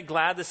streams make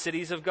glad the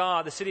cities of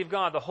God, the city of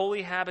God, the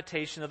holy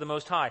habitation of the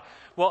Most High."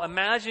 Well,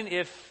 imagine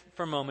if,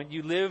 for a moment,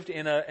 you lived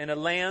in a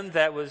land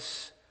that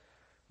was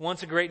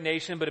once a great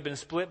nation, but had been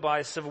split by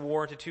a civil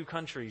war into two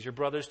countries. Your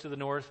brothers to the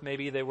north,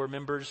 maybe they were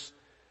members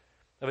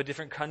of a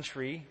different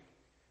country,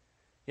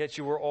 yet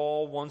you were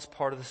all once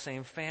part of the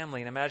same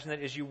family. And imagine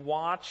that as you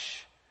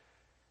watch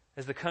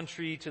as the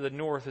country to the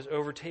north is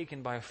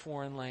overtaken by a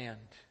foreign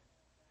land.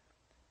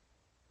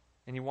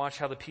 And you watch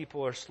how the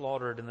people are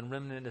slaughtered and the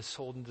remnant is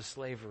sold into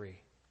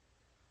slavery.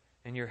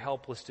 And you're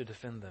helpless to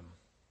defend them.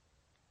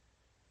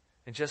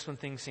 And just when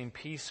things seem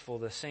peaceful,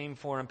 the same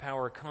foreign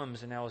power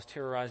comes and now is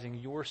terrorizing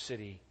your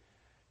city,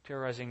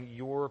 terrorizing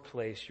your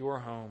place, your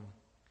home.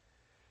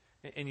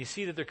 And you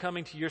see that they're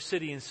coming to your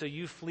city, and so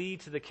you flee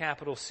to the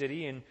capital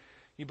city and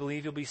you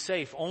believe you'll be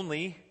safe.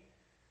 Only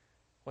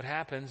what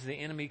happens? The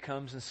enemy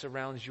comes and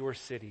surrounds your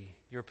city,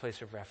 your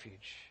place of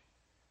refuge.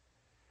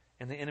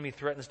 And the enemy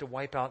threatens to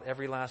wipe out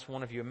every last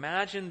one of you.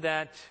 Imagine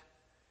that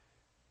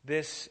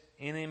this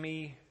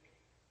enemy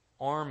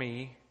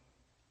army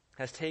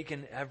has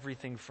taken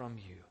everything from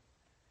you.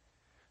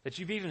 That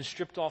you've even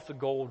stripped off the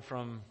gold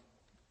from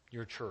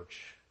your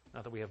church.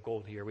 Not that we have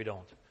gold here, we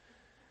don't.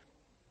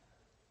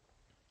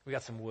 We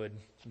got some wood,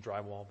 some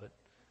drywall, but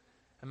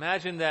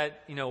imagine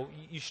that,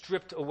 you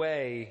stripped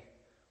away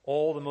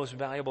all the most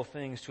valuable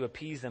things to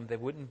appease them. They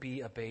wouldn't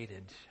be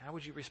abated. How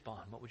would you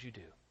respond? What would you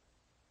do?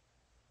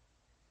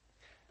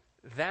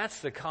 That's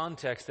the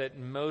context that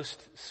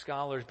most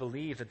scholars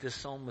believe that this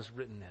psalm was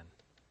written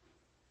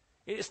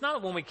in. It's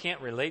not one we can't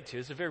relate to.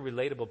 It's a very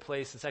relatable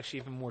place. It's actually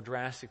even more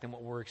drastic than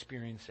what we're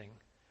experiencing.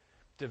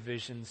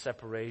 Division,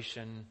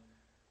 separation.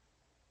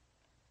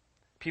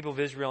 People of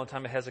Israel in the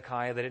time of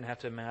Hezekiah, they didn't have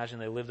to imagine.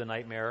 They lived a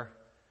nightmare.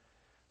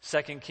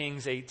 2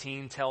 Kings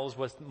 18 tells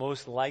what's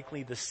most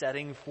likely the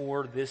setting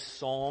for this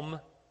psalm.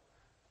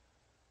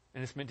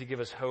 And it's meant to give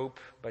us hope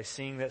by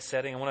seeing that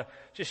setting. I want to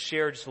just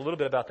share just a little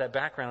bit about that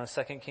background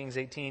in 2 Kings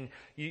 18.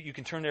 You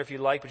can turn there if you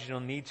like, but you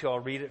don't need to. I'll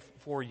read it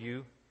for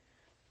you.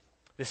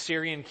 The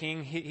Syrian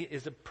king, he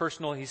sent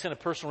a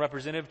personal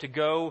representative to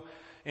go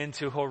and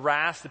to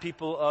harass the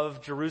people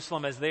of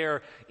Jerusalem as they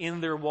are in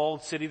their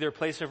walled city, their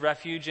place of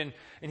refuge. And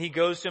he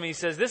goes to him and he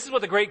says, "This is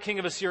what the great king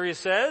of Assyria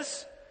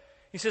says."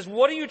 He says,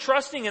 "What are you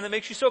trusting in that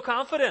makes you so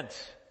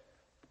confident?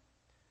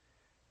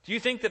 Do you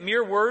think that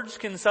mere words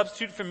can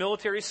substitute for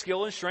military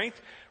skill and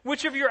strength?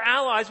 Which of your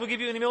allies will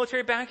give you any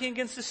military backing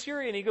against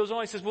Assyria?" And he goes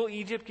on, he says, "Will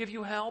Egypt give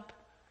you help?"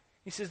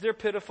 He says, "They're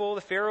pitiful.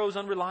 The Pharaoh is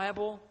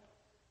unreliable."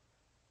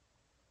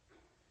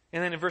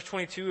 And then in verse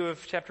 22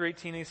 of chapter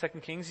 18 in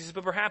 2 Kings, he says,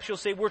 "But perhaps you'll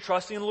say, we're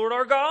trusting in the Lord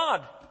our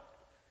God."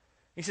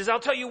 He says, "I'll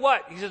tell you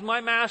what." He says,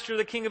 "My master,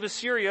 the king of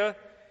Assyria,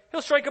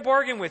 he'll strike a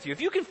bargain with you. If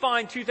you can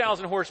find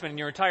 2,000 horsemen in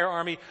your entire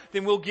army,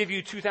 then we'll give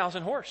you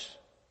 2,000 horse."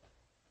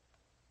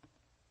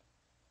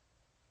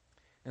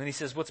 And then he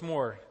says, "What's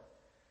more,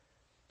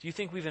 do you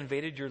think we've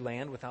invaded your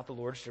land without the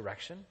Lord's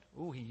direction?"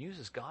 Ooh, he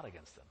uses God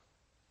against them.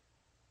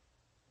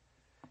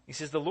 He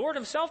says, "The Lord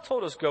himself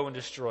told us, go and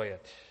destroy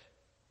it."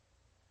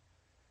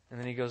 And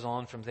then he goes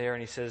on from there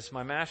and he says,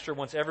 "My master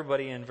wants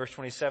everybody," in verse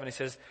 27, he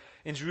says,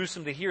 "in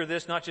Jerusalem to hear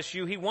this, not just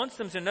you. He wants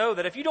them to know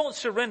that if you don't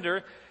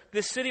surrender,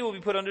 this city will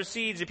be put under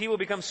siege. The people will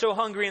become so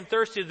hungry and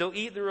thirsty, they'll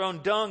eat their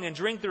own dung and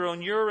drink their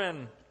own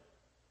urine."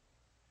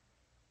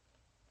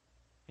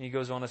 And he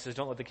goes on and says,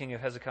 "Don't let the king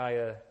of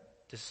Hezekiah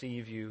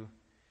deceive you.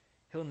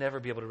 He'll never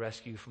be able to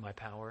rescue you from my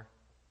power.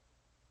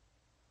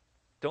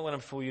 Don't let him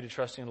fool you to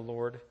trusting in the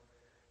Lord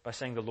by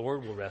saying the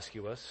Lord will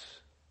rescue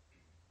us.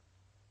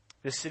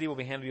 This city will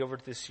be handed over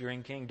to the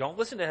Syrian king. Don't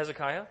listen to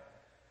Hezekiah.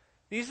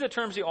 These are the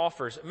terms he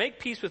offers. Make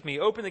peace with me,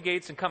 open the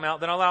gates and come out.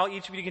 Then I'll allow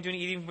each of you to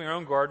continue eating from your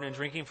own garden and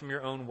drinking from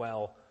your own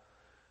well."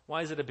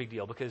 Why is it a big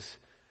deal? Because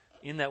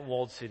in that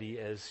walled city,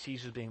 as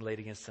siege was being laid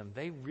against them,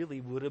 they really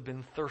would have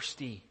been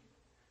thirsty.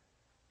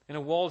 In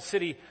a walled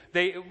city,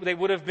 they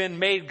would have been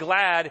made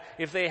glad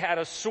if they had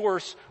a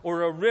source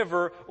or a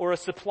river or a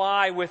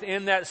supply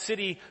within that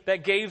city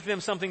that gave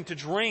them something to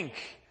drink.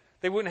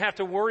 They wouldn't have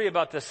to worry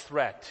about this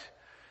threat.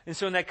 And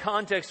so in that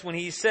context, when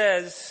he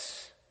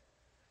says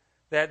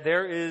that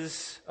there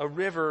is a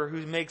river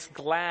who makes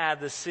glad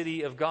the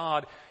city of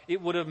God,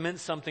 it would have meant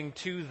something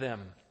to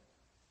them.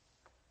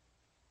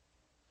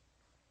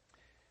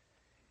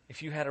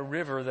 If you had a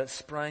river that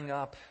sprang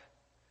up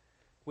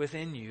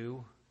within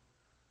you,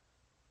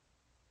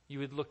 you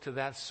would look to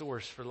that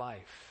source for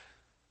life.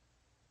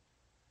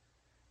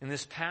 And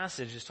this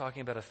passage is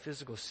talking about a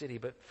physical city,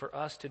 but for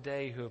us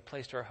today who have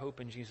placed our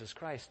hope in Jesus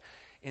Christ,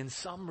 in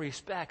some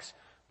respects,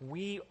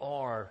 we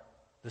are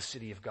the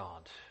city of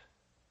God.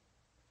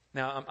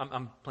 Now,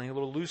 I'm playing a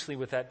little loosely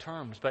with that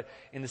terms, but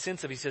in the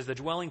sense of, he says, the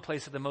dwelling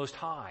place of the Most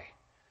High.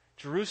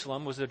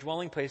 Jerusalem was the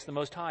dwelling place of the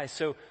Most High.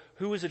 So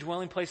who is the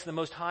dwelling place of the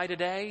Most High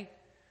today?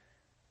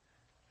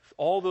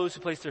 All those who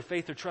place their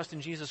faith or trust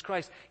in Jesus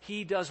Christ.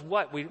 He does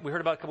what? We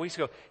heard about a couple weeks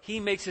ago. He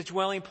makes his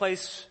dwelling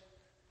place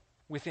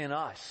within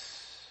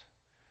us.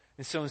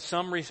 And so in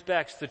some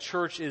respects, the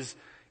church is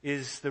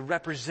the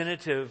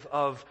representative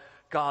of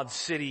God's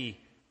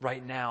city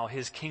right now,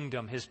 his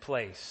kingdom, his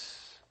place.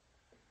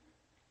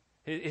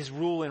 His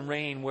rule and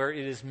reign where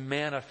it is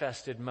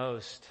manifested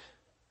most.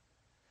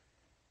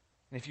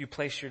 And if you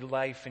place your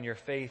life and your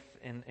faith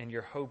and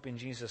your hope in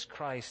Jesus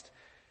Christ,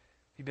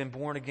 you've been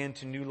born again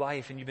to new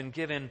life, and you've been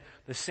given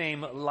the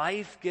same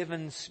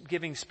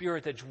life-giving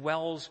Spirit that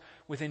dwells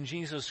within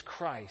Jesus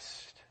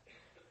Christ.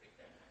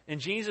 And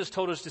Jesus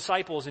told his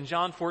disciples in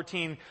John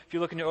 14, if you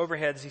look in your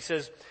overheads, he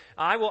says,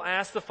 "I will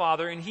ask the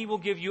Father, and he will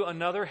give you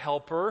another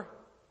helper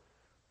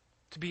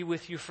to be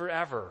with you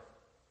forever.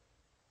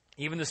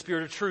 Even the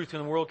Spirit of truth,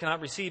 whom the world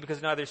cannot receive because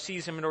it neither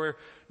sees him nor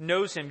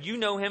knows him. You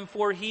know him,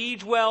 for he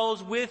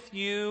dwells with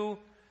you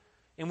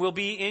and will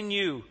be in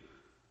you.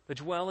 The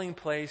dwelling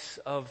place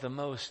of the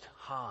Most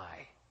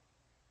High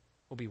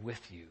will be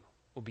with you,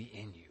 will be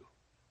in you."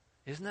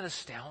 Isn't that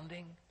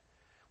astounding?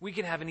 We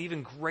can have an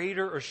even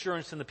greater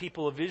assurance than the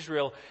people of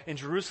Israel in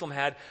Jerusalem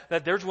had,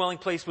 that their dwelling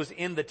place was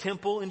in the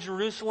temple in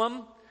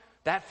Jerusalem,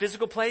 that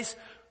physical place.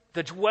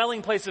 The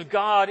dwelling place of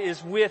God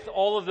is with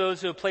all of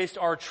those who have placed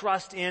our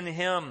trust in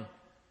Him.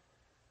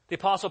 The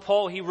Apostle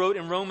Paul, he wrote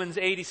in Romans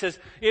 8, he says,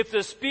 if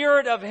the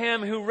Spirit of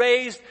Him who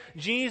raised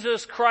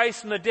Jesus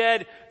Christ from the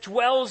dead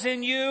dwells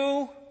in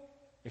you,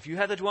 if you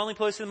have the dwelling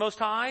place of the Most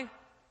High,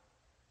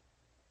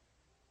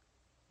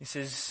 he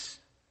says,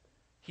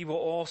 He will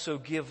also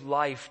give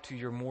life to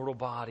your mortal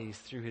bodies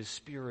through His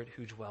Spirit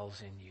who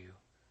dwells in you.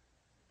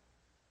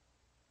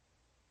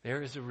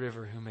 There is a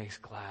river who makes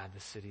glad the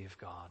city of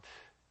God,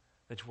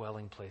 the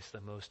dwelling place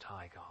of the Most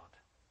High God.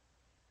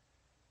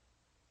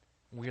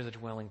 We are the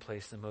dwelling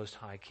place of the Most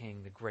High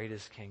King, the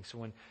greatest King. So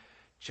when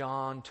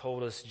John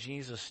told us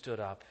Jesus stood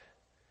up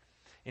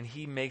and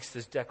He makes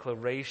this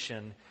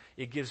declaration,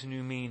 it gives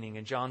new meaning.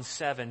 In John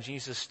 7,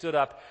 Jesus stood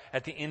up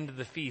at the end of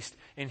the feast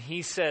and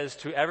He says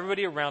to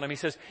everybody around Him, He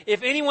says,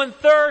 if anyone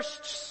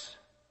thirsts,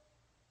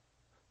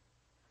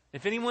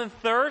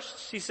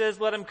 He says,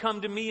 let him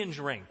come to me and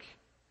drink.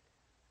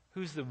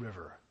 Who's the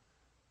river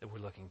that we're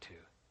looking to?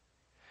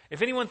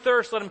 If anyone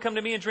thirsts, let him come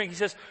to me and drink. He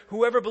says,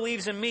 whoever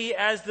believes in me,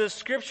 as the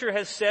Scripture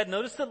has said,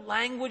 notice the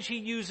language He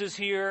uses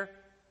here,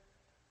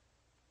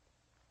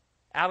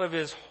 out of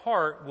his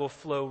heart will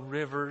flow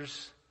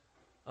rivers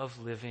of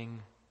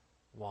living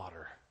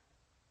water.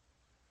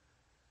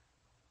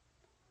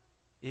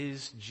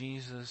 Is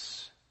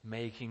Jesus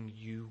making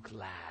you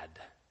glad?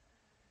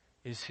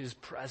 Is His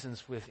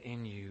presence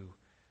within you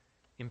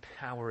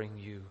empowering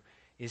you?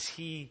 Is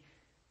He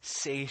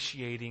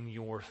satiating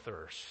your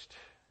thirst?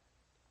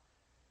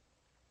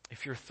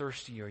 If you're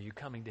thirsty, are you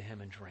coming to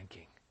Him and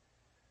drinking?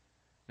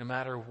 No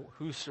matter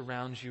who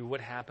surrounds you,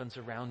 what happens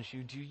around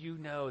you, do you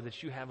know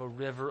that you have a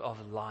river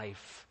of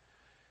life,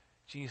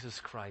 Jesus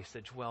Christ,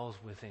 that dwells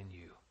within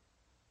you?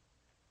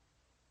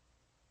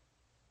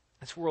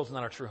 This world's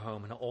not our true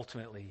home, and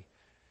ultimately,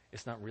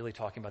 it's not really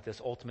talking about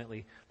this.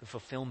 Ultimately, the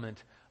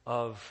fulfillment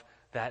of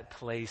that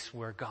place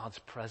where God's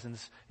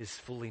presence is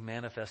fully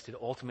manifested.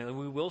 Ultimately,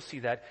 we will see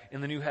that in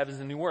the new heavens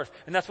and new earth.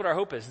 And that's what our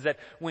hope is that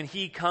when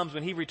He comes,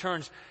 when He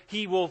returns,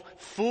 He will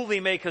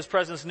fully make His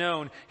presence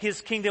known.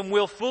 His kingdom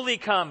will fully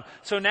come.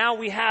 So now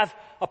we have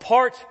a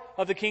part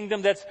of the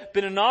kingdom that's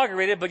been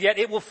inaugurated, but yet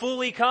it will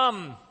fully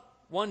come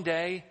one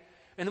day.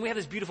 And then we have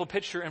this beautiful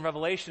picture in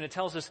Revelation. It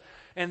tells us,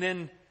 and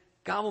then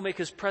God will make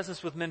His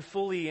presence with men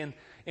fully, and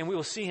we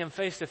will see Him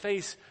face to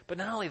face. But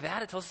not only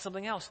that, it tells us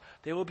something else.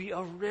 There will be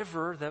a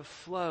river that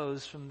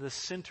flows from the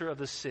center of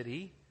the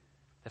city,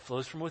 that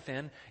flows from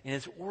within, and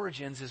its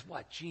origins is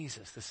what?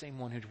 Jesus, the same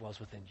one who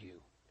dwells within you.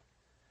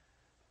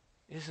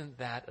 Isn't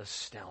that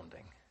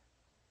astounding?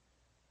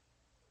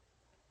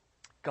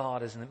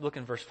 God is look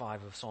in verse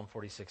 5 of Psalm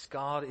 46.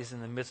 God is in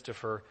the midst of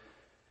her.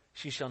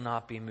 She shall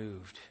not be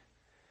moved.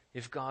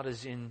 If God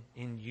is in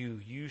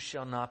you, you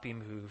shall not be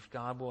moved.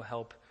 God will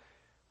help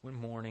when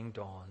morning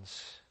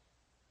dawns.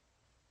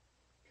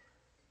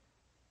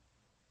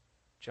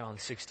 John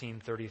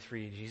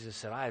 16:33, Jesus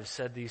said, I have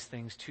said these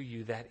things to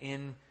you that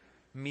in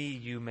me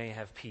you may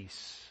have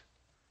peace.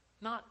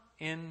 Not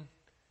in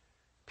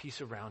peace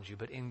around you,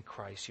 but in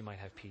Christ you might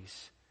have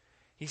peace.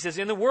 He says,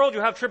 in the world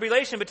you have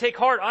tribulation, but take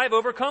heart, I have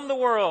overcome the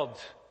world.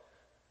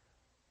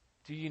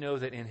 Do you know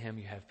that in Him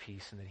you have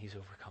peace and that He's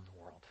overcome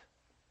the world?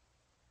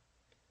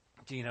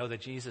 Do you know that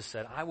Jesus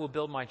said, I will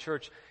build my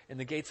church and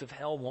the gates of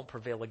hell won't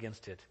prevail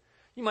against it?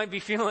 You might be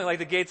feeling like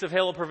the gates of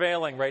hell are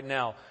prevailing right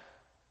now.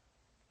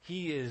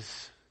 He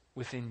is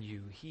within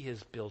you. He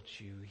has built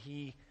you.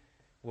 He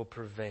will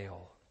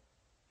prevail.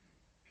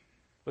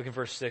 Look in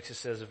verse 6, it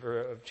says,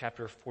 of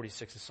chapter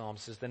 46 of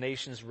Psalms, it says, the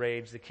nations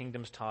rage, the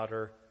kingdoms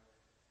totter.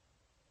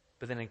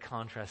 But then in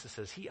contrast, it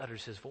says, He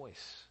utters His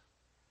voice.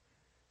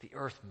 The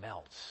earth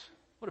melts.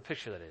 What a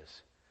picture that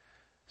is.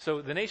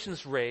 So the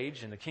nations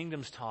rage and the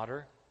kingdoms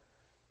totter.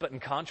 But in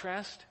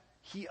contrast,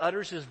 He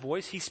utters His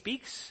voice, He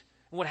speaks,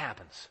 and what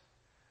happens?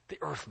 The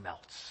earth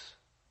melts.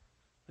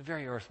 The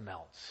very earth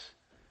melts.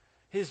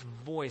 His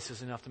voice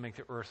is enough to make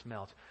the earth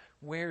melt.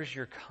 Where's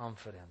your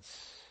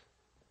confidence?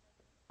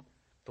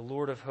 The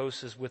Lord of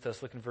hosts is with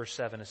us. Look in verse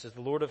 7. It says,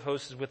 the Lord of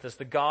hosts is with us.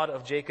 The God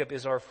of Jacob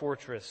is our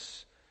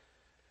fortress.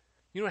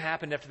 You know what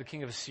happened after the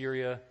king of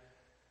Assyria,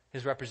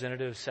 his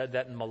representative, said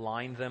that and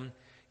maligned them?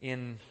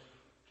 In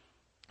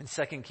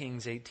 2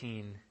 Kings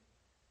 18,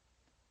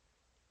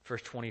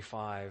 verse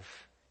 25,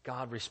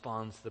 God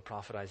responds to the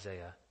prophet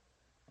Isaiah.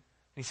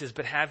 He says,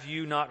 but have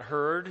you not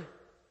heard?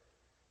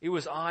 It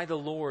was I, the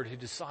Lord, who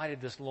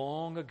decided this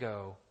long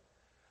ago.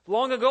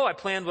 Long ago I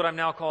planned what I'm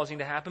now causing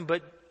to happen,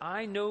 but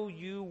I know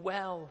you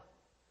well.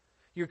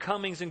 Your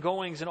comings and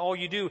goings and all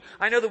you do.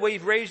 I know the way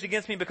you've raged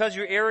against me because of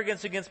your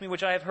arrogance against me,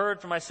 which I have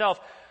heard for myself.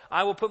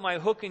 I will put my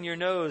hook in your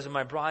nose and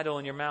my bridle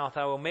in your mouth.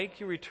 I will make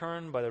you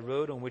return by the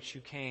road on which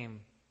you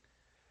came.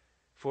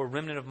 For a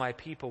remnant of my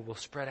people will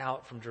spread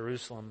out from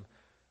Jerusalem,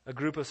 a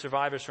group of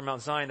survivors from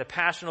Mount Zion. The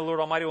passion of the Lord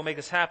Almighty will make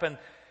this happen.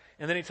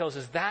 And then he tells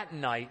us, that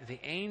night the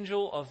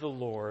angel of the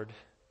Lord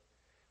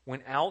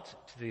went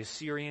out to the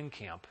Assyrian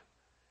camp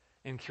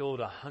and killed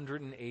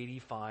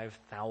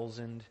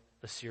 185,000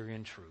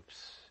 Assyrian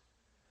troops.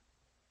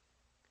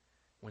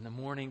 When the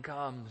morning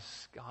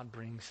comes, God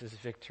brings his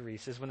victory. He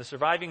says, when the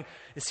surviving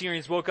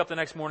Assyrians woke up the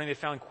next morning, they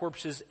found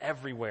corpses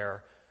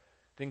everywhere.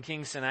 Then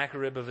King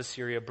Sennacherib of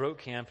Assyria broke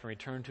camp and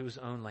returned to his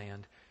own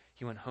land.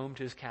 He went home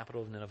to his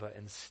capital of Nineveh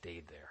and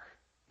stayed there.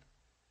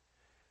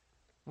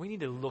 We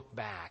need to look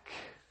back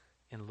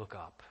and look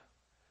up.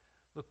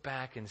 Look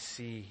back and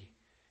see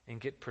and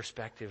get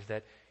perspective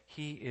that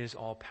he is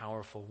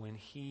all-powerful. When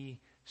he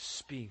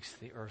speaks,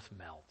 the earth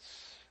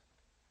melts.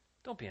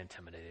 Don't be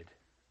intimidated.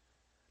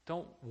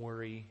 Don't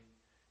worry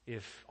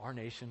if our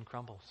nation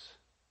crumbles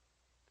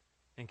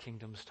and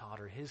kingdoms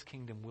totter. His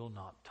kingdom will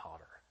not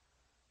totter.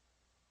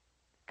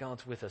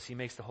 God's with us. He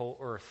makes the whole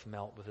earth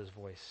melt with his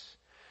voice.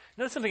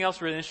 Notice something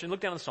else really interesting.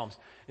 Look down in the Psalms.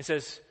 It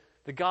says,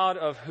 the God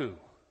of who?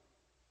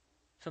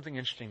 Something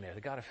interesting there.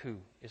 The God of who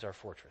is our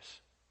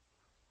fortress?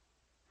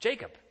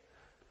 Jacob.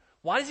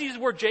 Why does he use the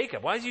word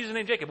Jacob? Why does he use the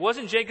name Jacob?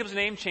 Wasn't Jacob's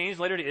name changed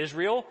later to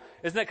Israel?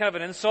 Isn't that kind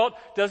of an insult?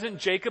 Doesn't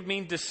Jacob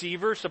mean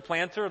deceiver,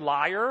 supplanter,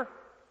 liar?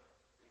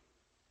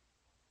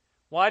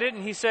 Why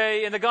didn't he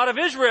say, and the God of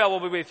Israel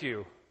will be with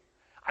you?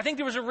 I think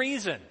there was a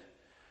reason.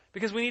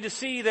 Because we need to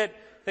see that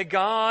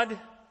God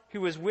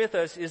who is with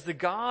us is the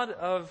God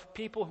of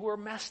people who are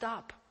messed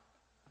up.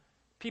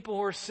 People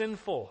who are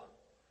sinful.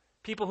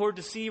 People who are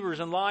deceivers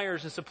and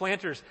liars and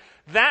supplanters.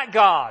 That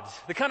God,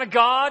 the kind of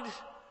God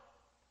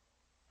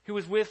who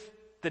was with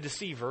the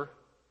deceiver,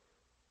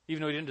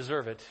 even though he didn't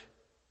deserve it,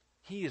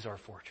 he is our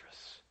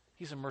fortress.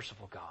 He's a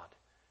merciful God.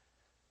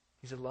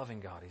 He's a loving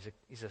God.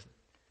 He's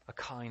a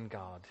kind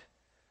God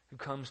who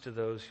comes to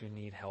those who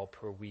need help,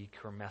 who are weak,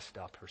 who are messed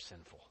up, who are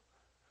sinful.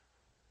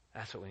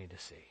 That's what we need to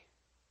see.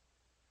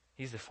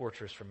 He's the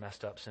fortress for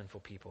messed up, sinful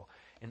people.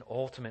 And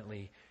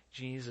ultimately,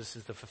 Jesus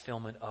is the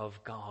fulfillment of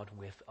God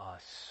with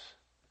us.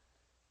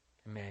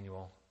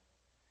 Emmanuel.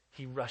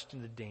 He rushed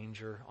into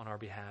danger on our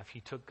behalf.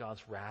 He took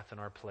God's wrath in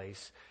our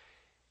place.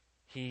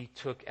 He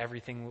took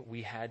everything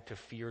we had to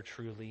fear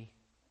truly.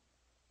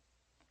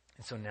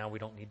 And so now we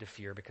don't need to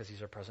fear because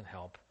he's our present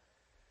help.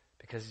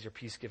 Because he's our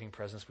peace-giving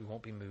presence, we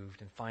won't be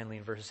moved. And finally,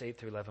 in verses 8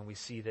 through 11, we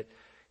see that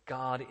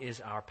God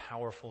is our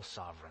powerful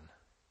sovereign.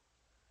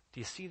 Do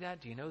you see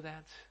that? Do you know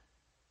that?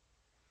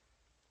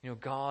 You know,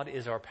 God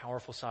is our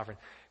powerful sovereign.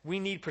 We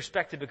need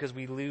perspective because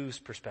we lose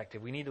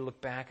perspective. We need to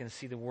look back and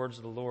see the words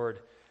of the Lord.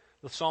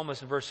 The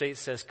psalmist in verse 8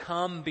 says,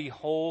 come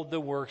behold the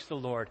works of the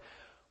Lord.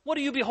 What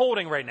are you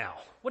beholding right now?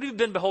 What have you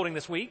been beholding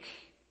this week?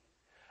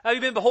 Have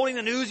you been beholding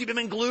the news? You've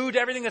been glued to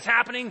everything that's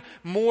happening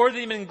more than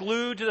you've been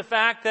glued to the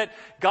fact that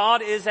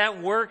God is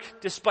at work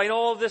despite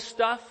all of this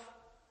stuff?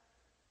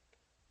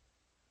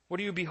 What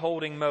are you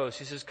beholding most?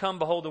 He says, come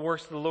behold the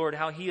works of the Lord,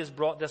 how he has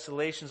brought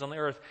desolations on the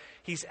earth.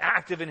 He's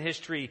active in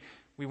history.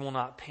 We will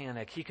not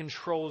panic. He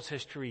controls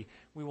history.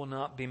 We will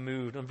not be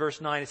moved. In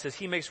verse 9 it says,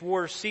 he makes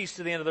wars cease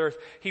to the end of the earth.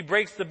 He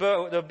breaks the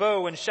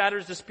bow and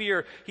shatters the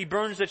spear. He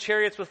burns the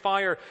chariots with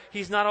fire.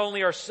 He's not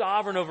only our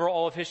sovereign over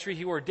all of history,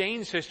 he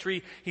ordains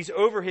history. He's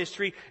over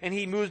history, and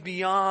he moves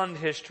beyond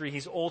history.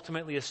 He's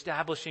ultimately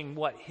establishing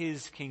what?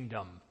 His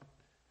kingdom.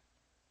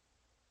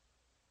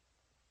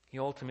 He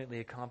ultimately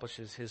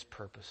accomplishes his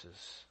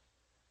purposes.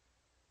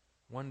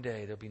 One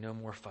day there'll be no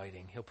more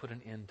fighting. He'll put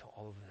an end to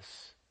all of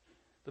this.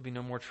 There'll be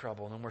no more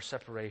trouble, no more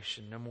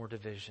separation, no more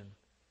division.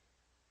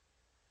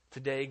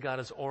 Today, God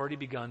has already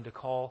begun to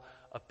call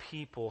a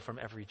people from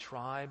every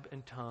tribe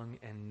and tongue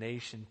and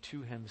nation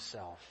to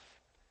himself.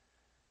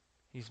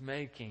 He's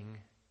making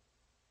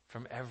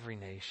from every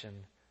nation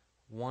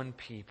one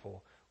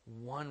people,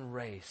 one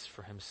race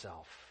for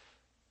himself.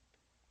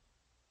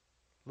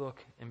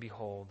 Look and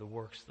behold the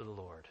works of the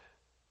Lord.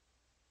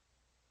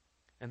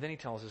 And then he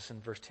tells us in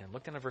verse 10,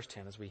 look down at verse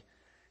 10 as we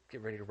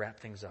get ready to wrap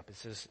things up. It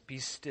says, be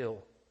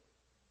still.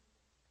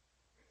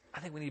 I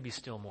think we need to be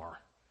still more.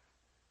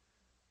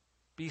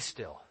 Be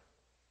still.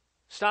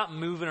 Stop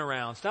moving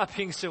around. Stop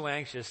being so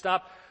anxious.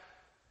 Stop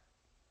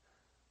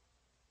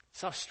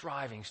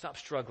striving. Stop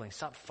struggling.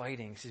 Stop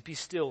fighting. He says, be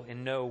still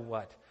and know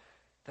what?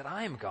 That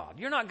I am God.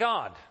 You're not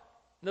God.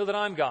 Know that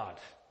I'm God.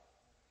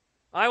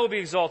 I will be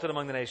exalted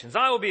among the nations.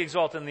 I will be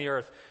exalted in the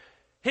earth.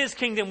 His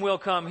kingdom will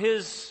come.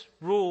 His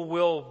rule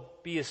will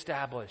be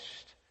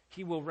established.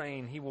 He will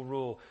reign. He will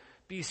rule.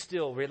 Be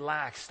still.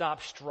 Relax.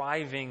 Stop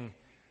striving.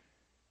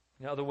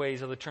 In other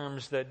ways, other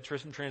terms that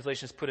some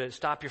translations put it,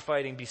 stop your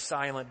fighting, be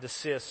silent,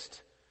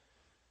 desist.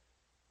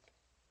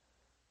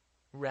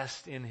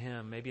 Rest in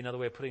him. Maybe another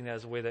way of putting that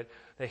is the way that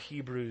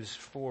Hebrews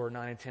 4,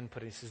 9 and 10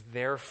 put it. It says,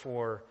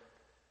 therefore,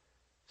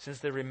 since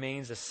there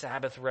remains a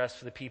Sabbath rest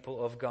for the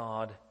people of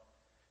God,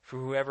 for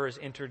whoever has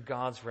entered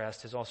God's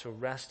rest has also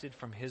rested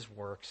from his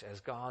works as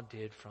God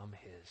did from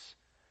his.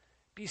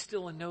 Be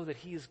still and know that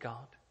he is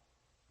God.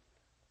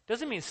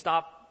 Doesn't mean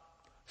stop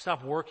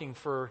working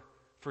for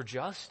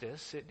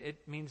justice.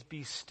 It means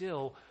be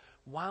still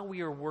while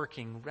we are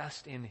working,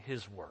 rest in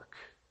his work.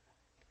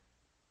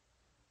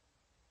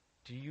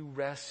 Do you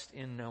rest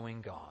in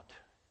knowing God?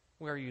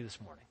 Where are you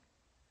this morning?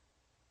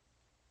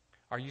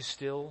 Are you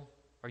still?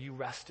 Are you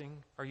resting?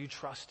 Are you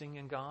trusting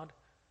in God?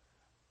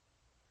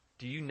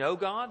 Do you know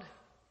God?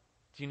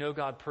 Do you know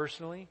God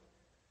personally?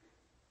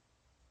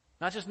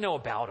 Not just know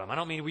about Him. I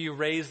don't mean were you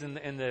raised in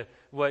the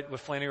what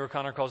Flannery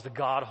O'Connor calls the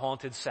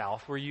God-haunted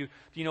South. Do you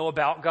know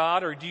about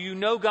God, or do you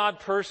know God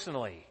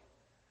personally?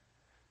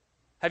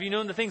 Have you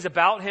known the things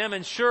about Him?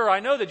 And sure, I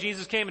know that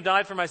Jesus came and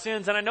died for my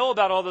sins, and I know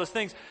about all those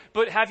things,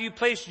 but have you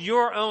placed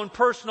your own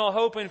personal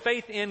hope and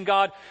faith in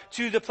God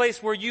to the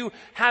place where you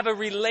have a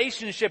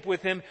relationship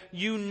with Him,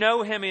 you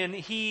know Him, and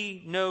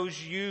He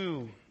knows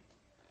you?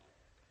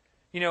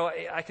 You know,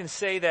 I can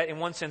say that in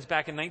one sense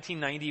back in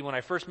 1990 when I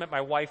first met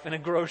my wife in a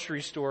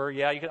grocery store.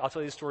 Yeah, I'll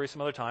tell you the story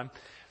some other time.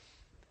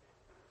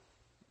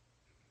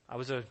 I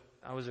was a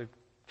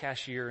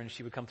cashier, and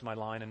she would come to my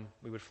line and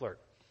we would flirt.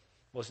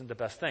 Wasn't the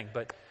best thing,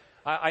 but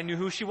I knew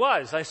who she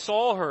was. I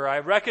saw her. I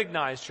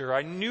recognized her.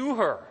 I knew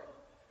her.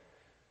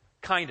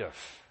 Kind of.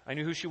 I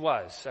knew who she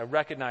was. I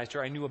recognized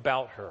her. I knew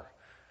about her.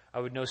 I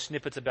would know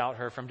snippets about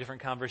her from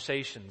different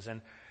conversations,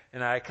 and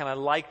I kind of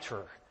liked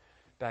her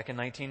back in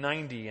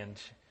 1990,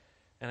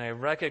 and I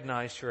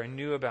recognized her. I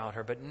knew about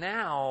her. But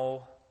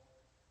now,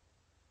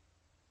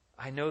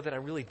 I know that I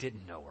really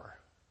didn't know her.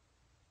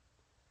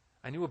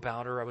 I knew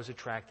about her. I was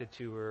attracted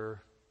to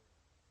her.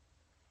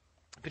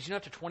 But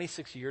after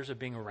 26 years of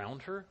being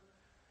around her,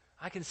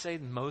 I can say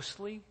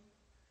mostly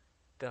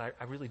that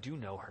I really do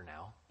know her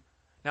now.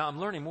 Now, I'm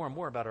learning more and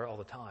more about her all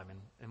the time,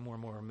 and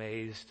more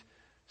amazed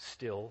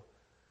still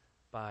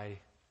by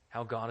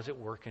how God is at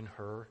work in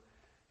her,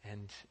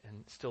 and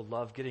still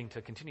love getting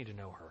to continue to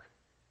know her.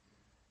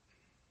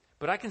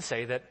 But I can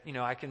say that,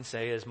 I can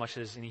say as much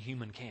as any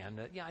human can,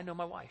 that, I know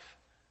my wife.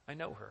 I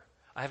know her.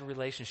 I have a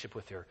relationship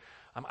with her.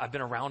 I've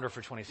been around her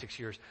for 26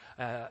 years.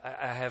 I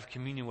have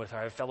communion with her.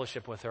 I have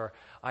fellowship with her.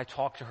 I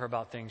talk to her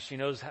about things. She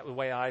knows the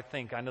way I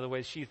think. I know the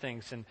way she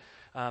thinks. And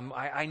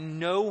I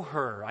know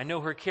her. I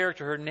know her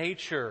character, her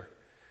nature.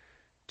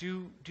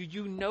 Do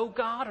you know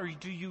God, or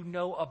do you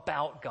know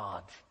about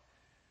God?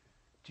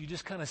 Do you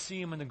just kind of see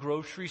Him in the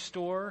grocery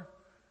store?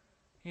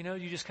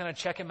 You just kind of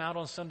check Him out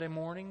on Sunday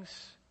mornings,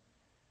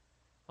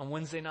 on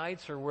Wednesday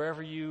nights, or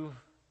wherever you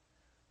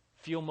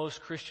feel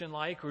most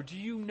Christian-like? Or do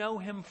you know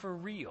Him for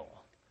real?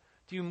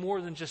 Do you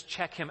more than just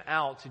check Him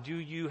out? Do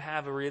you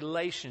have a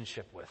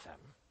relationship with Him?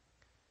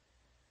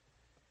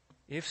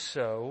 If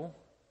so,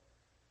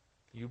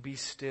 you be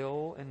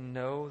still and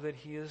know that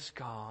He is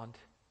God,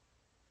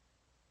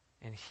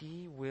 and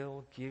He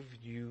will give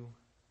you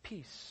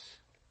peace.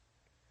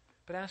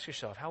 But ask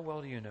yourself, how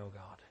well do you know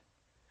God?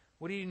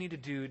 What do you need to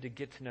do to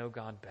get to know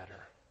God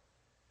better?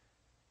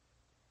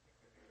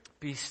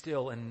 Be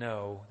still and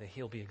know that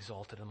He'll be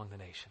exalted among the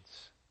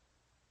nations.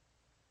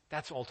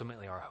 That's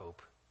ultimately our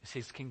hope, is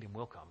His kingdom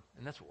will come,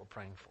 and that's what we're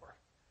praying for.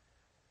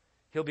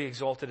 He'll be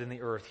exalted in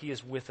the earth. He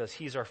is with us.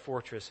 He's our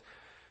fortress.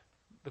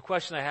 The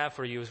question I have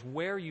for you is,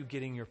 where are you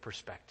getting your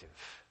perspective?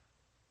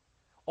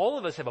 All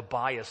of us have a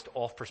biased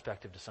off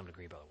perspective to some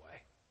degree, by the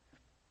way.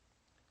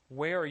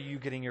 Where are you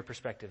getting your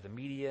perspective? The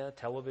media,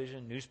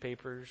 television,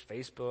 newspapers,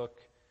 Facebook,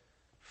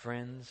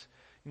 friends?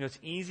 It's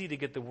easy to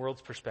get the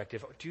world's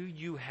perspective. Do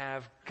you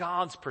have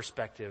God's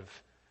perspective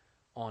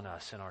on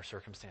us and our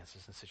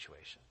circumstances and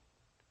situation?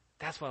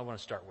 That's what I want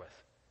to start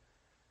with.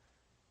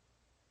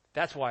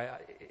 That's why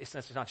it's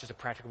not just a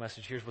practical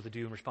message. Here's what to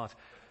do in response.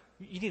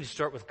 You need to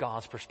start with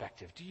God's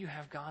perspective. Do you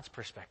have God's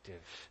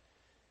perspective?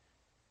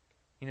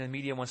 The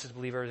media wants us to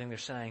believe everything they're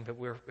saying, but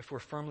if we're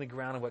firmly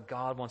grounded in what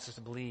God wants us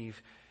to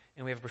believe,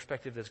 and we have a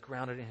perspective that's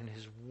grounded in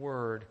His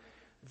Word,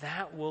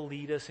 that will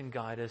lead us and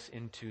guide us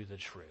into the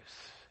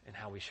truth and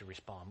how we should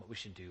respond, what we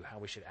should do, how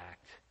we should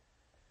act.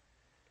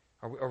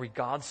 Are we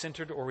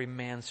God-centered or are we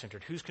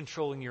man-centered? Who's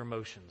controlling your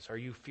emotions? Are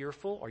you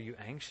fearful? Are you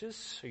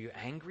anxious? Are you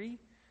angry?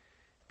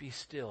 Be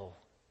still.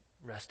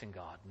 Rest in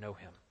God. Know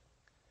Him.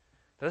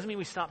 That doesn't mean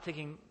we stop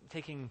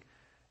taking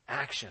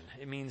action.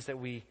 It means that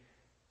we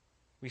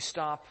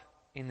stop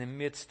in the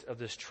midst of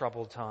this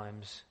troubled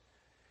times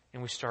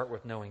and we start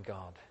with knowing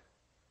God.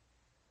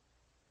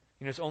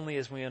 It's only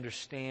as we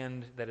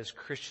understand that as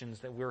Christians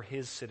that we're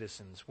His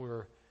citizens,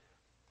 we're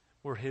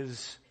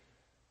His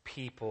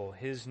people,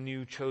 His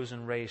new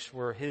chosen race,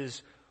 we're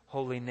His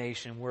holy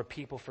nation, we're a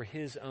people for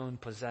His own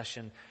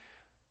possession.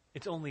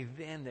 It's only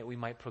then that we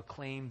might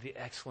proclaim the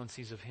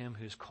excellencies of Him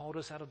who's called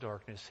us out of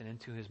darkness and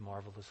into His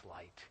marvelous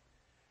light.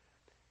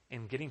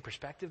 And getting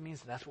perspective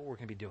means that's what we're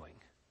going to be doing.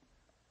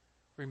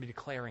 We're going to be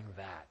declaring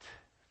that,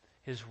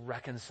 His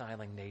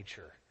reconciling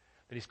nature,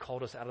 that He's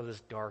called us out of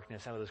this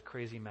darkness, out of this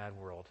crazy, mad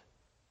world.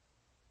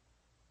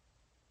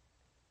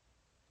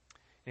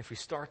 And if we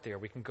start there,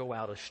 we can go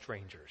out as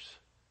strangers,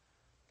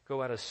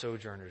 go out as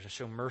sojourners, and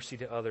show mercy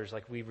to others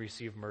like we've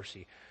received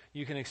mercy.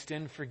 You can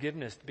extend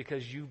forgiveness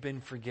because you've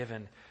been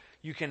forgiven.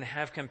 You can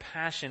have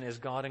compassion as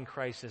God in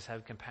Christ has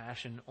had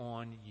compassion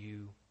on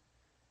you.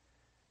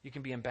 You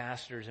can be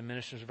ambassadors and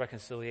ministers of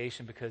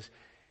reconciliation because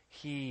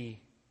He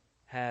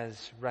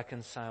has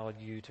reconciled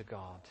you to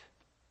God.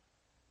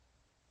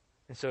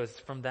 And so it's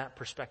from that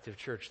perspective,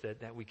 church,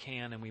 that we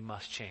can and we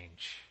must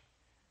change.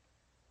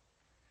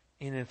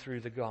 In and through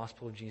the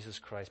gospel of Jesus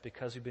Christ,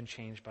 because we've been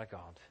changed by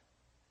God.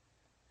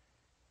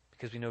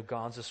 Because we know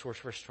God's the source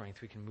of our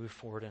strength, we can move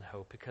forward in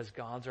hope. Because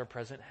God's our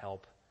present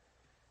help,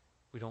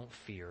 we don't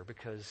fear.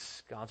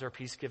 Because God's our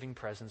peace-giving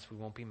presence, we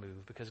won't be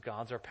moved. Because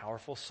God's our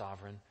powerful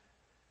sovereign,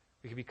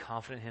 we can be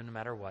confident in him no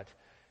matter what.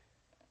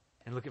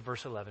 And look at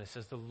verse 11. It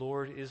says, the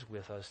Lord is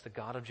with us. The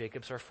God of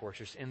Jacob's our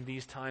fortress. In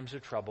these times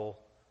of trouble,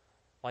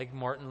 like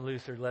Martin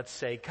Luther, let's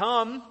say,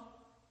 come.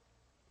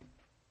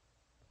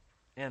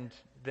 And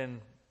then,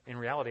 in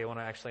reality, I want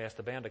to actually ask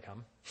the band to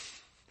come.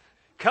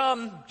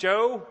 Come,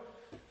 Joe.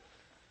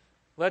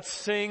 Let's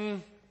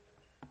sing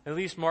at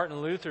least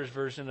Martin Luther's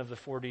version of the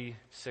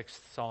 46th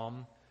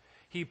Psalm.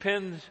 He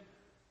penned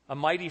a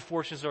mighty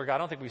fortress, or God. I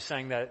don't think we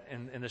sang that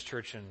in this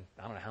church in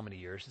I don't know how many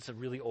years. It's a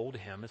really old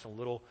hymn. It's a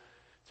little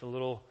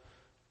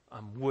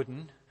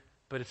wooden,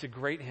 but it's a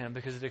great hymn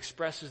because it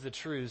expresses the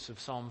truths of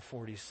Psalm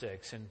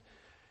 46,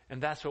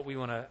 and that's what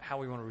how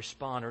we want to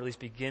respond, or at least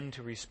begin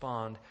to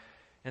respond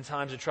in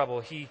times of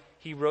trouble.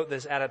 He wrote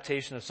this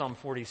adaptation of Psalm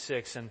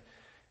 46,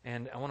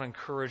 and I want to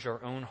encourage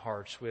our own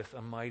hearts with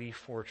a mighty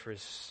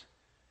fortress.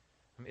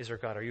 Is our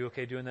God? Are you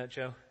okay doing that,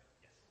 Joe?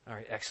 Yes. All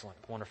right, excellent,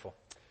 wonderful.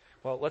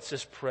 Well, let's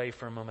just pray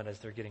for a moment as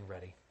they're getting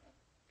ready.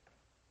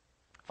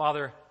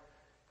 Father,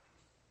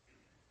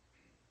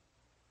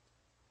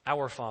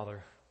 our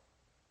Father,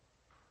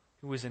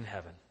 who is in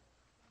heaven,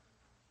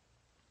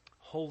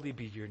 holy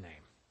be your name.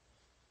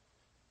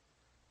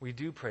 We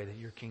do pray that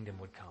your kingdom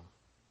would come,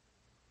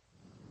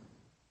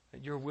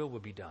 that your will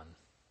would be done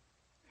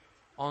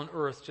on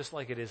earth just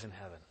like it is in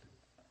heaven.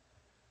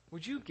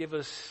 Would you give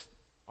us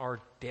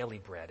our daily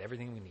bread,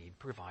 everything we need,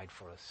 provide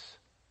for us?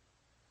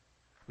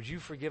 Would you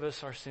forgive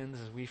us our sins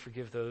as we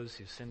forgive those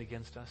who sinned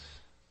against us?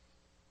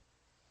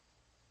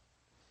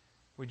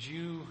 Would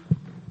you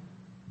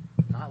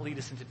not lead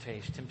us into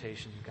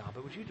temptation, God,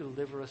 but would you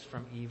deliver us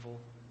from evil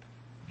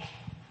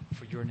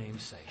for your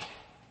name's sake?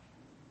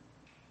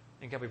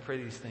 And God, we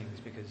pray these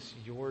things because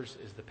yours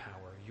is the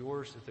power,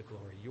 yours is the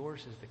glory,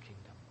 yours is the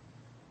kingdom,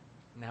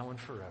 now and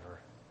forever.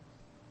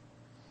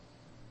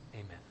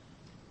 Amen.